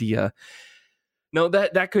indistinguishable idea. Now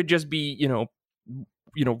that could just be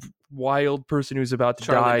wild person who's about to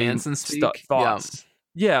Charlie die Manson thoughts.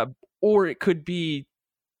 Yeah, or it could be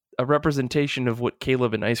a representation of what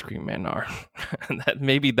Caleb and Ice Cream Man are.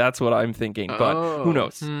 Maybe that's what I'm thinking, but who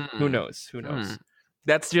knows? Who knows?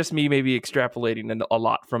 That's just me maybe extrapolating a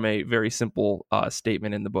lot from a very simple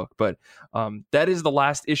statement in the book. But that is the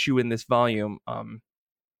last issue in this volume.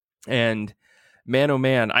 And man, oh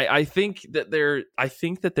man, I think that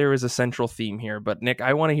there is a central theme here. But Nick,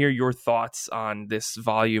 I want to hear your thoughts on this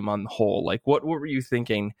volume on the whole. Like, what were you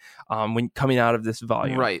thinking when coming out of this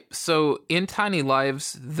volume? Right. So in Tiny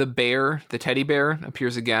Lives, the teddy bear,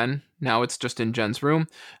 appears again. Now it's just in Jen's room.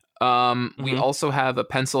 We also have a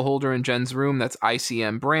pencil holder in Jen's room that's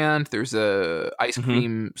ICM brand. There's a ice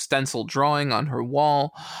cream stencil drawing on her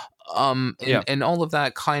wall. And all of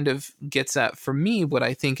that kind of gets at, for me, what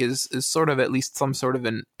I think is sort of at least some sort of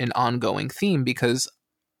an ongoing theme, because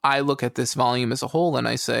I look at this volume as a whole and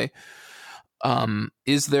I say,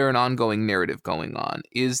 is there an ongoing narrative going on?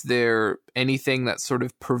 Is there anything that sort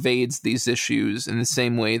of pervades these issues in the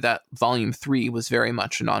same way that volume 3 was very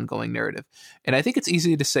much an ongoing narrative? And I think it's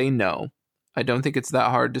easy to say no. I don't think it's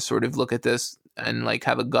that hard to sort of look at this and like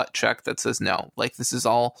have a gut check that says no, like this is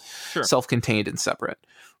all self-contained and separate.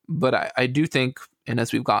 But I do think, and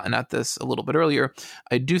as we've gotten at this a little bit earlier,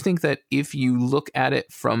 I do think that if you look at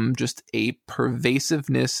it from just a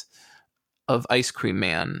pervasiveness of Ice Cream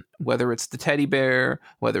Man, whether it's the teddy bear,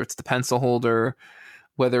 whether it's the pencil holder,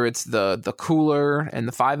 whether it's the cooler and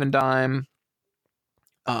the 5 and dime,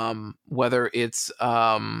 whether it's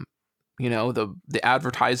the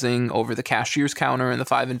advertising over the cashier's counter and the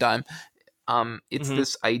 5 and dime, it's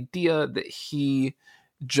this idea that he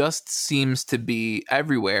just seems to be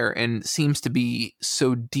everywhere and seems to be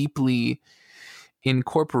so deeply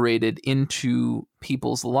incorporated into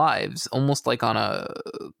people's lives, almost like on a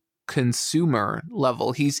consumer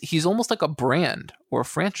level. He's almost like a brand or a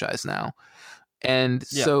franchise now. And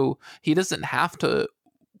so he doesn't have to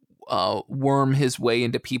worm his way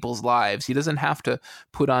into people's lives. He doesn't have to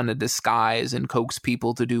put on a disguise and coax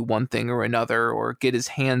people to do one thing or another or get his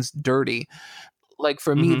hands dirty. Like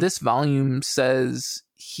for me, this volume says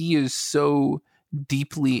he is so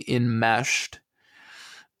deeply enmeshed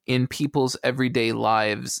in people's everyday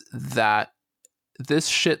lives that this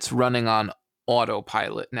shit's running on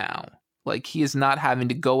autopilot now. Like he is not having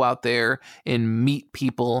to go out there and meet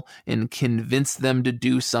people and convince them to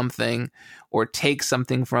do something or take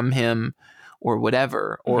something from him or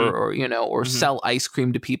whatever, or sell ice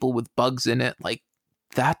cream to people with bugs in it. Like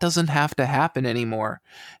that doesn't have to happen anymore.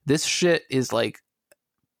 This shit is like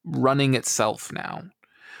running itself now,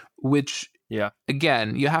 which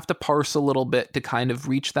again, you have to parse a little bit to kind of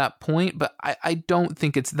reach that point, but I don't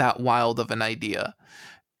think it's that wild of an idea.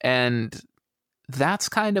 And that's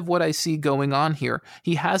kind of what I see going on here.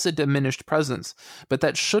 He has a diminished presence, but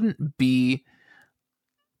that shouldn't be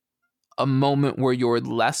a moment where you're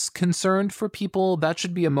less concerned for people. That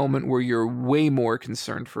should be a moment where you're way more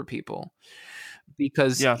concerned for people,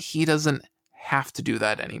 because Yeah. he doesn't have to do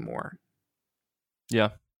that anymore. Yeah.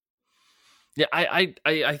 Yeah,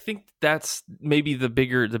 I think that's maybe the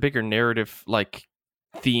bigger narrative like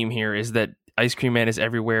theme here is that Ice Cream Man is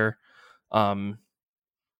everywhere.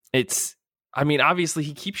 It's I mean, obviously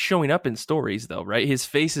he keeps showing up in stories though, right? His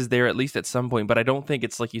face is there at least at some point, but I don't think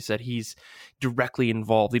it's like you said he's directly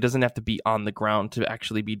involved. He doesn't have to be on the ground to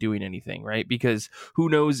actually be doing anything, right? Because who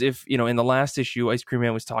knows if, in the last issue Ice Cream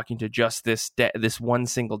Man was talking to just this one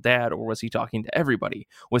single dad, or was he talking to everybody?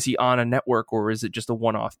 Was he on a network, or is it just a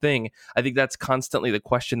one-off thing? I think that's constantly the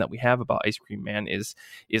question that we have about Ice Cream Man is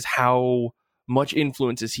how much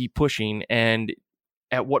influence is he pushing, and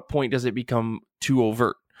at what point does it become too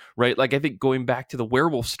overt? Right, like I think going back to the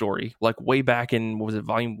werewolf story, like way back in what was it,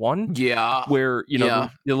 Volume 1? Yeah, where the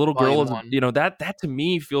little girl is, that to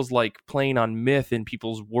me feels like playing on myth and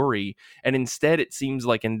people's worry, and instead it seems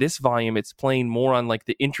like in this volume it's playing more on like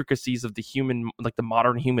the intricacies of the human, like the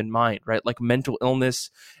modern human mind, right? Like mental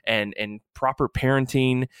illness and proper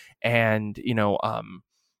parenting, and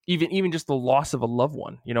even just the loss of a loved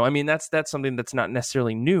one. I mean, that's something that's not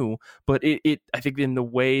necessarily new, but it I think in the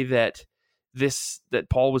way that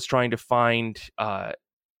Paul was trying to find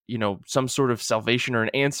some sort of salvation or an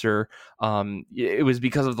answer, it was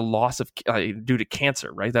because of the loss of due to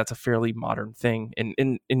cancer, right? That's a fairly modern thing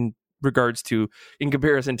in regards to, in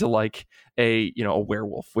comparison to like a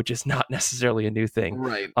werewolf, which is not necessarily a new thing,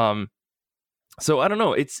 right? So I don't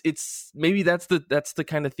know, it's maybe that's the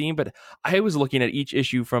kind of theme, but I was looking at each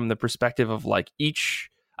issue from the perspective of like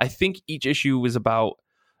I think each issue was about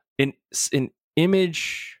an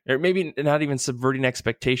image, or maybe not even subverting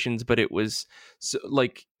expectations, but it was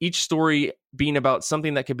like each story being about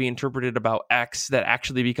something that could be interpreted about X that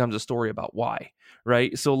actually becomes a story about Y,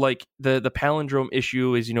 right? So like the palindrome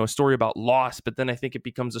issue is a story about loss, but then I think it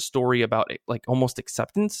becomes a story about like almost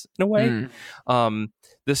acceptance in a way.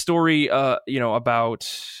 The story about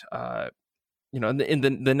in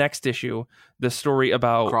the next issue, the story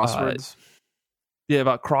about Crosswords.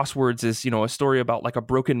 About Crosswords is a story about like a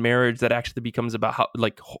broken marriage that actually becomes about how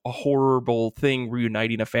like a horrible thing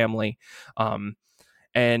reuniting a family.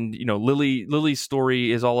 And Lily's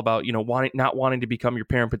story is all about not wanting to become your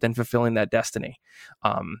parent, but then fulfilling that destiny.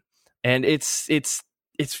 And it's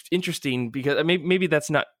interesting because maybe that's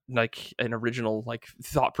not like an original like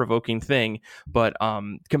thought-provoking thing, but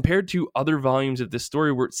compared to other volumes of this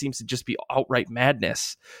story where it seems to just be outright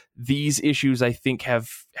madness, these issues I think have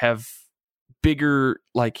bigger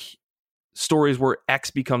like stories where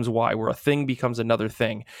X becomes Y, where a thing becomes another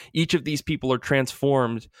thing. Each of these people are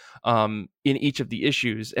transformed in each of the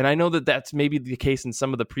issues, and I know that that's maybe the case in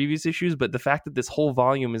some of the previous issues, but the fact that this whole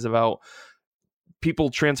volume is about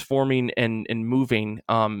people transforming and moving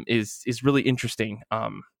is really interesting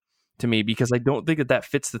to me, because I don't think that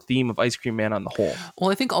fits the theme of Ice Cream Man on the whole. Well,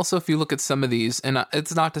 I think also if you look at some of these, and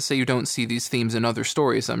it's not to say you don't see these themes in other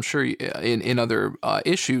stories, I'm sure in other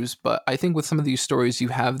issues, but I think with some of these stories you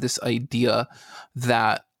have this idea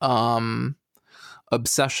that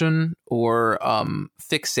obsession or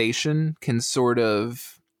fixation can sort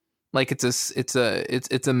of, like it's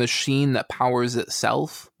a machine that powers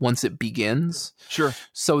itself once it begins. Sure.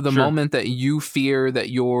 So the moment that you fear that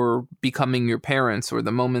you're becoming your parents, or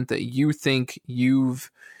the moment that you think you've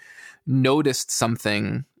noticed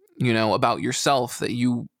something, about yourself that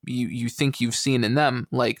you think you've seen in them,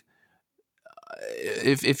 like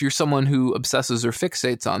if you're someone who obsesses or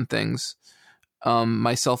fixates on things,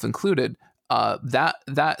 myself included,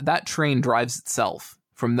 that train drives itself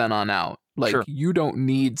from then on out. Like, sure. You don't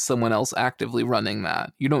need someone else actively running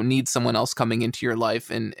that. You don't need someone else coming into your life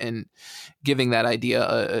and giving that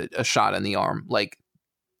idea a shot in the arm. Like,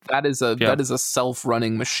 that is a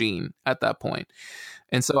self-running machine at that point.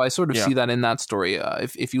 And so I sort of see that in that story.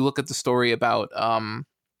 If you look at the story about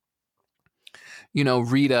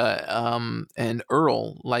Rita and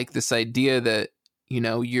Earl, like this idea that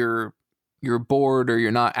you're bored, or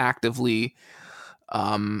you're not actively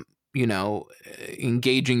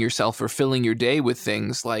engaging yourself or filling your day with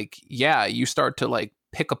things, like, you start to like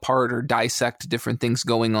pick apart or dissect different things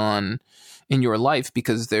going on in your life,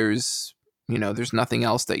 because there's nothing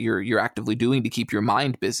else that you're actively doing to keep your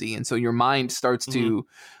mind busy. And so your mind starts to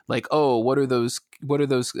like, oh, what are those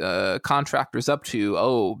contractors up to?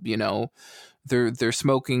 Oh, they're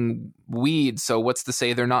smoking weed. So what's to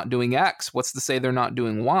say they're not doing X? What's to say they're not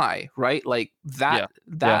doing Y? Right? Like that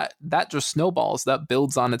just snowballs. That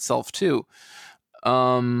builds on itself too.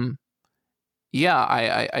 I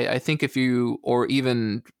think if you, or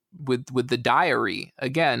even with the diary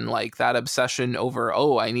again, like that obsession over,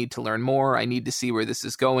 oh, I need to learn more, I need to see where this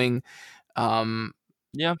is going.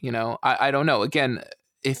 Yeah. You know, I don't know. Again,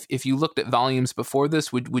 if you looked at volumes before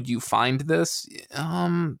this, would you find this?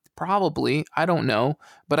 Probably. I don't know,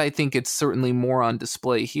 but I think it's certainly more on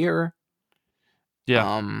display here.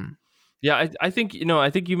 Yeah. Yeah, I think, you know,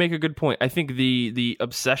 I think you make a good point. I think the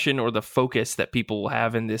obsession or the focus that people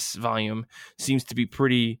have in this volume seems to be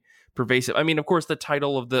pretty pervasive. I mean, of course, the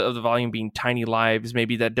title of the volume being Tiny Lives,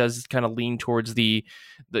 maybe that does kind of lean towards the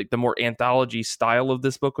more anthology style of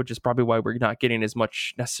this book, which is probably why we're not getting as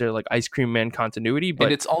much necessarily like Ice Cream Man continuity. But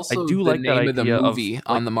and it's also I do the like name that of the idea movie of,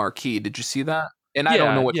 on the marquee. Did you see that? And I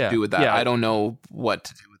don't know what to do with that. Yeah. I don't know what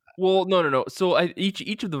to do with that. Well, no. So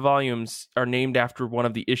each of the volumes are named after one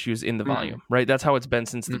of the issues in the volume, right? That's how it's been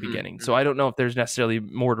since the beginning. So I don't know if there's necessarily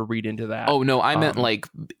more to read into that. Oh, no, I meant like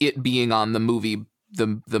it being on the movie,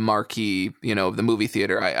 the marquee, you know, the movie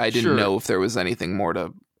theater. I didn't know if there was anything more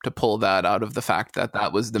to pull that out of the fact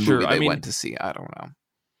that was the movie they went to see. I don't know.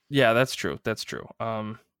 Yeah, that's true.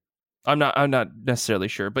 I'm not necessarily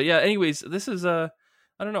sure. But yeah, anyways, this is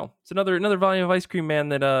I don't know. It's another volume of Ice Cream Man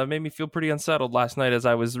that made me feel pretty unsettled last night as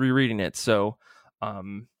I was rereading it. So,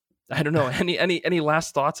 I don't know. Any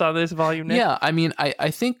last thoughts on this volume, Nick? Yeah, I mean,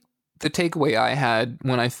 I think the takeaway I had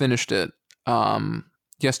when I finished it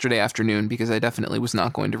yesterday afternoon, because I definitely was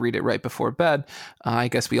not going to read it right before bed. I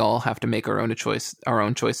guess we all have to make our own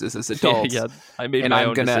choices as adults. Yeah, I made my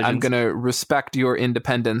own decisions. I'm gonna respect your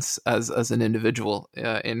independence as an individual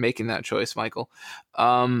in making that choice, Michael.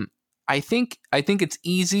 I think it's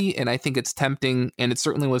easy, and I think it's tempting, and it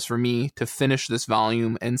certainly was for me to finish this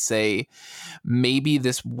volume and say, maybe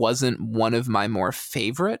this wasn't one of my more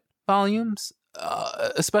favorite volumes,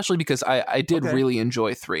 especially because I did really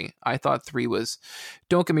enjoy 3. I thought 3 was,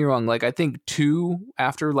 don't get me wrong, like I think 2,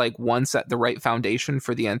 after like 1 set the right foundation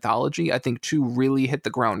for the anthology, I think 2 really hit the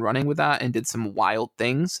ground running with that and did some wild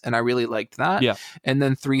things, and I really liked that. Yeah. And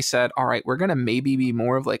then 3 said, all right, we're gonna maybe be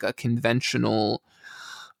more of like a conventional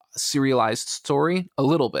serialized story a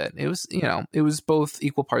little bit. It was, you know, it was both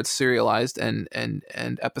equal parts serialized and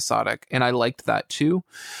episodic, and I liked that too.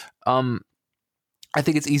 I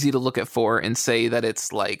think it's easy to look at 4 and say that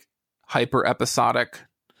it's like hyper episodic,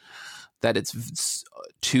 that it's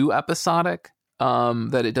too episodic,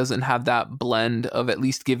 that it doesn't have that blend of at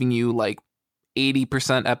least giving you like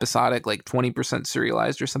 80% episodic, like 20%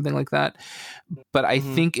 serialized or something like that. But I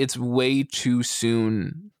think it's way too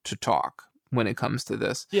soon to talk when it comes to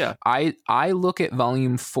this. Yeah. I look at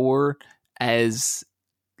volume 4 as,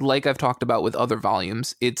 like I've talked about with other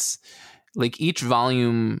volumes, it's like each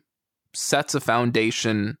volume sets a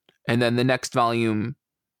foundation, and then the next volume,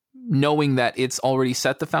 knowing that it's already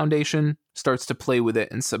set the foundation, starts to play with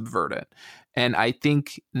it and subvert it. And I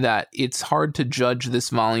think that it's hard to judge this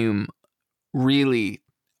volume really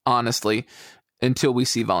honestly until we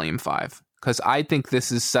see volume 5, because I think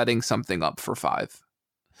this is setting something up for 5.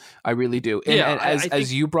 I really do. And,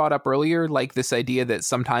 as you brought up earlier, like this idea that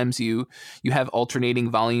sometimes you have alternating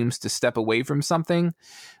volumes to step away from something,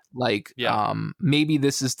 like maybe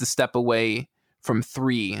this is the step away from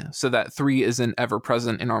 3, so that 3 isn't ever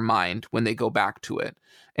present in our mind when they go back to it.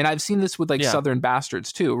 And I've seen this with like Southern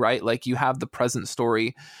Bastards too, right? Like you have the present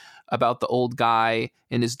story about the old guy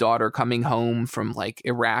and his daughter coming home from like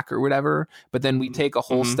Iraq or whatever, but then we take a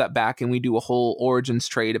whole step back and we do a whole origins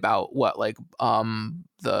trade about what, like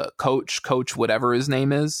the coach whatever his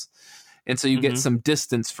name is, and so you get some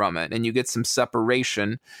distance from it and you get some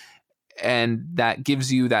separation, and that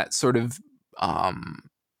gives you that sort of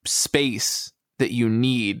space that you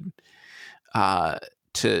need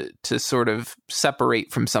to sort of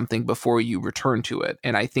separate from something before you return to it.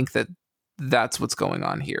 And I think that that's what's going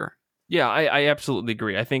on here. Yeah, I absolutely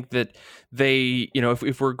agree. I think that they, you know,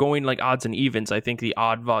 if we're going like odds and evens, I think the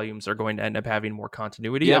odd volumes are going to end up having more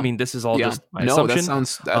continuity. Yeah. I mean, this is all just my assumption.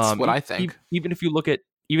 That's what I think. Even if you look at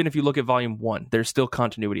volume 1, there's still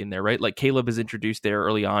continuity in there, right? Like Caleb is introduced there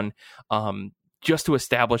early on, just to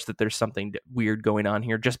establish that there's something weird going on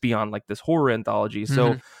here, just beyond like this horror anthology.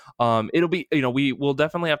 So it'll be, you know, we will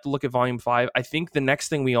definitely have to look at volume 5. I think the next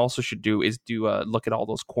thing we also should do is look at all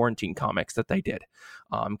those quarantine comics that they did,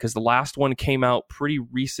 because the last one came out pretty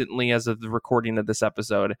recently as of the recording of this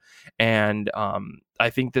episode, and I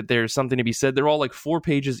think that there's something to be said. They're all like 4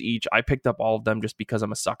 pages each. I picked up all of them just because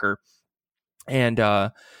I'm a sucker. And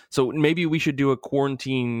so maybe we should do a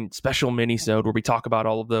quarantine special mini-sode where we talk about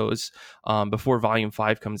all of those before volume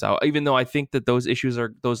 5 comes out, even though I think that those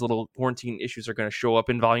little quarantine issues are going to show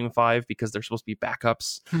up in volume 5 because they're supposed to be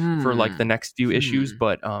backups for like the next few issues.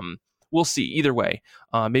 But we'll see. Either way,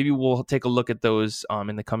 maybe we'll take a look at those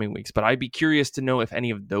in the coming weeks. But I'd be curious to know if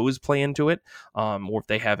any of those play into it, or if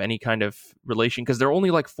they have any kind of relation, because they're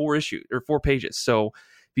only like 4 pages. So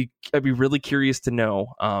I'd be really curious to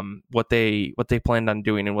know what they planned on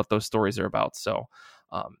doing and what those stories are about. So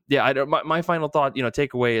my final thought,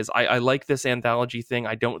 takeaway is I like this anthology thing.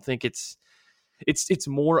 I don't think it's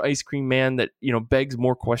more Ice Cream Man that begs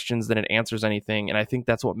more questions than it answers anything, and I think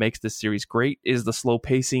that's what makes this series great, is the slow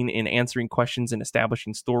pacing in answering questions and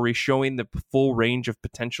establishing story, showing the full range of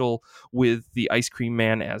potential with the Ice Cream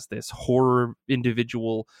Man as this horror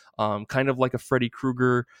individual, kind of like a Freddy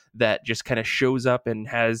Krueger that just kind of shows up and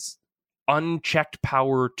has unchecked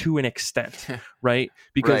power to an extent, right?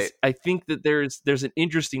 Because Right. I think that there's an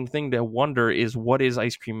interesting thing to wonder is, what is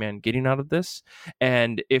Ice Cream Man getting out of this?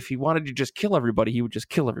 And if he wanted to just kill everybody, he would just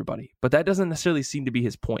kill everybody. But that doesn't necessarily seem to be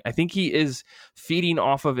his point. I think he is feeding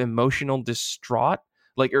off of emotional distraught,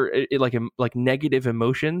 like negative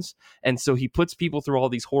emotions, and so he puts people through all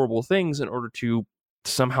these horrible things in order to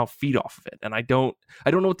somehow feed off of it. And I don't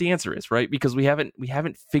know what the answer is, right? Because we haven't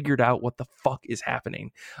figured out what the fuck is happening,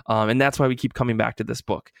 and that's why we keep coming back to this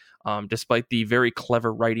book, despite the very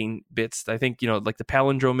clever writing bits. I think like the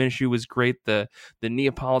palindrome issue was great. The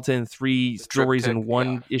Neapolitan 3 stories in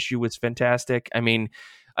one issue was fantastic. I mean,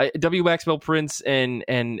 W. Maxwell Prince and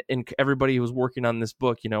everybody who was working on this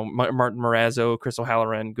book, Martin Morazzo, Chris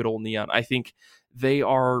O'Halloran, good old Neon, I think they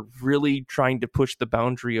are really trying to push the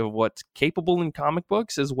boundary of what's capable in comic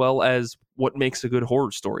books as well as what makes a good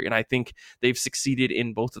horror story. And I think they've succeeded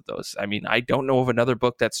in both of those. I mean, I don't know of another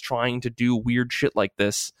book that's trying to do weird shit like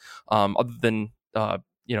this, other than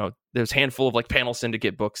there's a handful of like Panel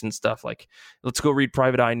Syndicate books and stuff. Like, let's go read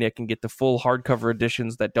Private Eye, Nick, and get the full hardcover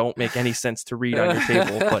editions that don't make any sense to read on your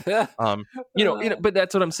table. But but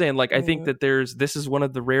that's what I'm saying. Like, I think that this is one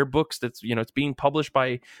of the rare books that's it's being published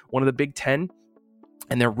by one of the Big 10,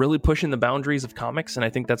 and they're really pushing the boundaries of comics, and I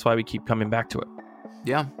think that's why we keep coming back to it.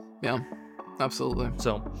 Yeah, absolutely.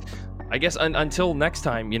 So I guess until next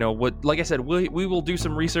time, like I said, we will do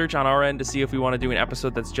some research on our end to see if we want to do an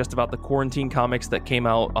episode that's just about the quarantine comics that came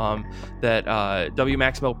out, that W.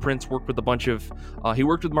 Maxwell Prince worked with a bunch of, he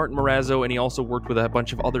worked with Martin Morazzo, and he also worked with a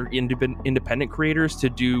bunch of other independent creators to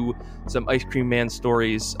do some Ice Cream Man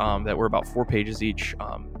stories that were about 4 pages each.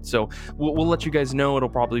 So we'll let you guys know. It'll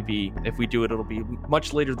probably be, if we do it, it'll be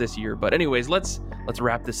much later this year. But anyways, let's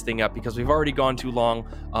wrap this thing up because we've already gone too long.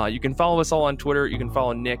 You can follow us all on Twitter. You can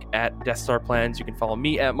follow Nick at Death Star Plans. You can follow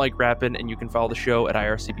me at Mike Rappin, and you can follow the show at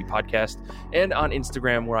IRCB Podcast, and on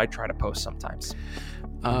Instagram, where I try to post sometimes.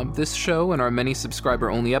 This show and our many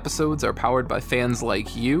subscriber-only episodes are powered by fans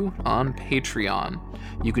like you on Patreon.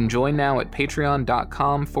 You can join now at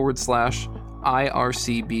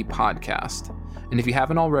patreon.com/IRCB Podcast. And if you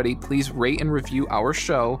haven't already, please rate and review our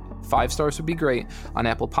show, 5 stars would be great, on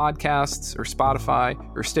Apple Podcasts or Spotify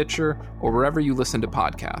or Stitcher or wherever you listen to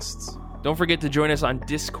podcasts. Don't forget to join us on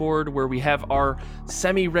Discord, where we have our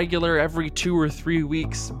semi-regular every 2 or 3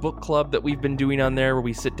 weeks book club that we've been doing on there, where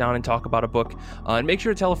we sit down and talk about a book. And make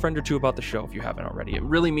sure to tell a friend or two about the show if you haven't already. It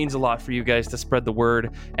really means a lot for you guys to spread the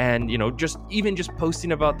word, and just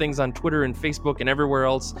posting about things on Twitter and Facebook and everywhere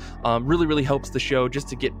else really, really helps the show just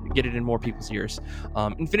to get it in more people's ears.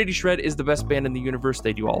 Infinity Shred is the best band in the universe.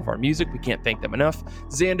 They do all of our music. We can't thank them enough.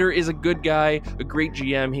 Xander is a good guy, a great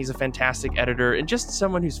GM. He's a fantastic editor, and just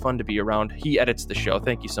someone who's fun to be around. He edits the show.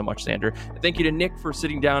 Thank you so much, Xander. Thank you to Nick for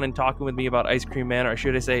sitting down and talking with me about Ice Cream Man. Or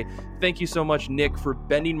should I say, thank you so much, Nick, for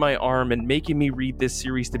bending my arm and making me read this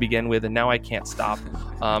series to begin with, and now I can't stop.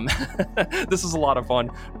 This was a lot of fun.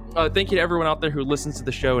 Thank you to everyone out there who listens to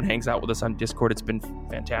the show and hangs out with us on Discord. It's been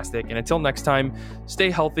fantastic. And until next time,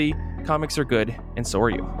 stay healthy. Comics are good, and so are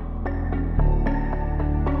you.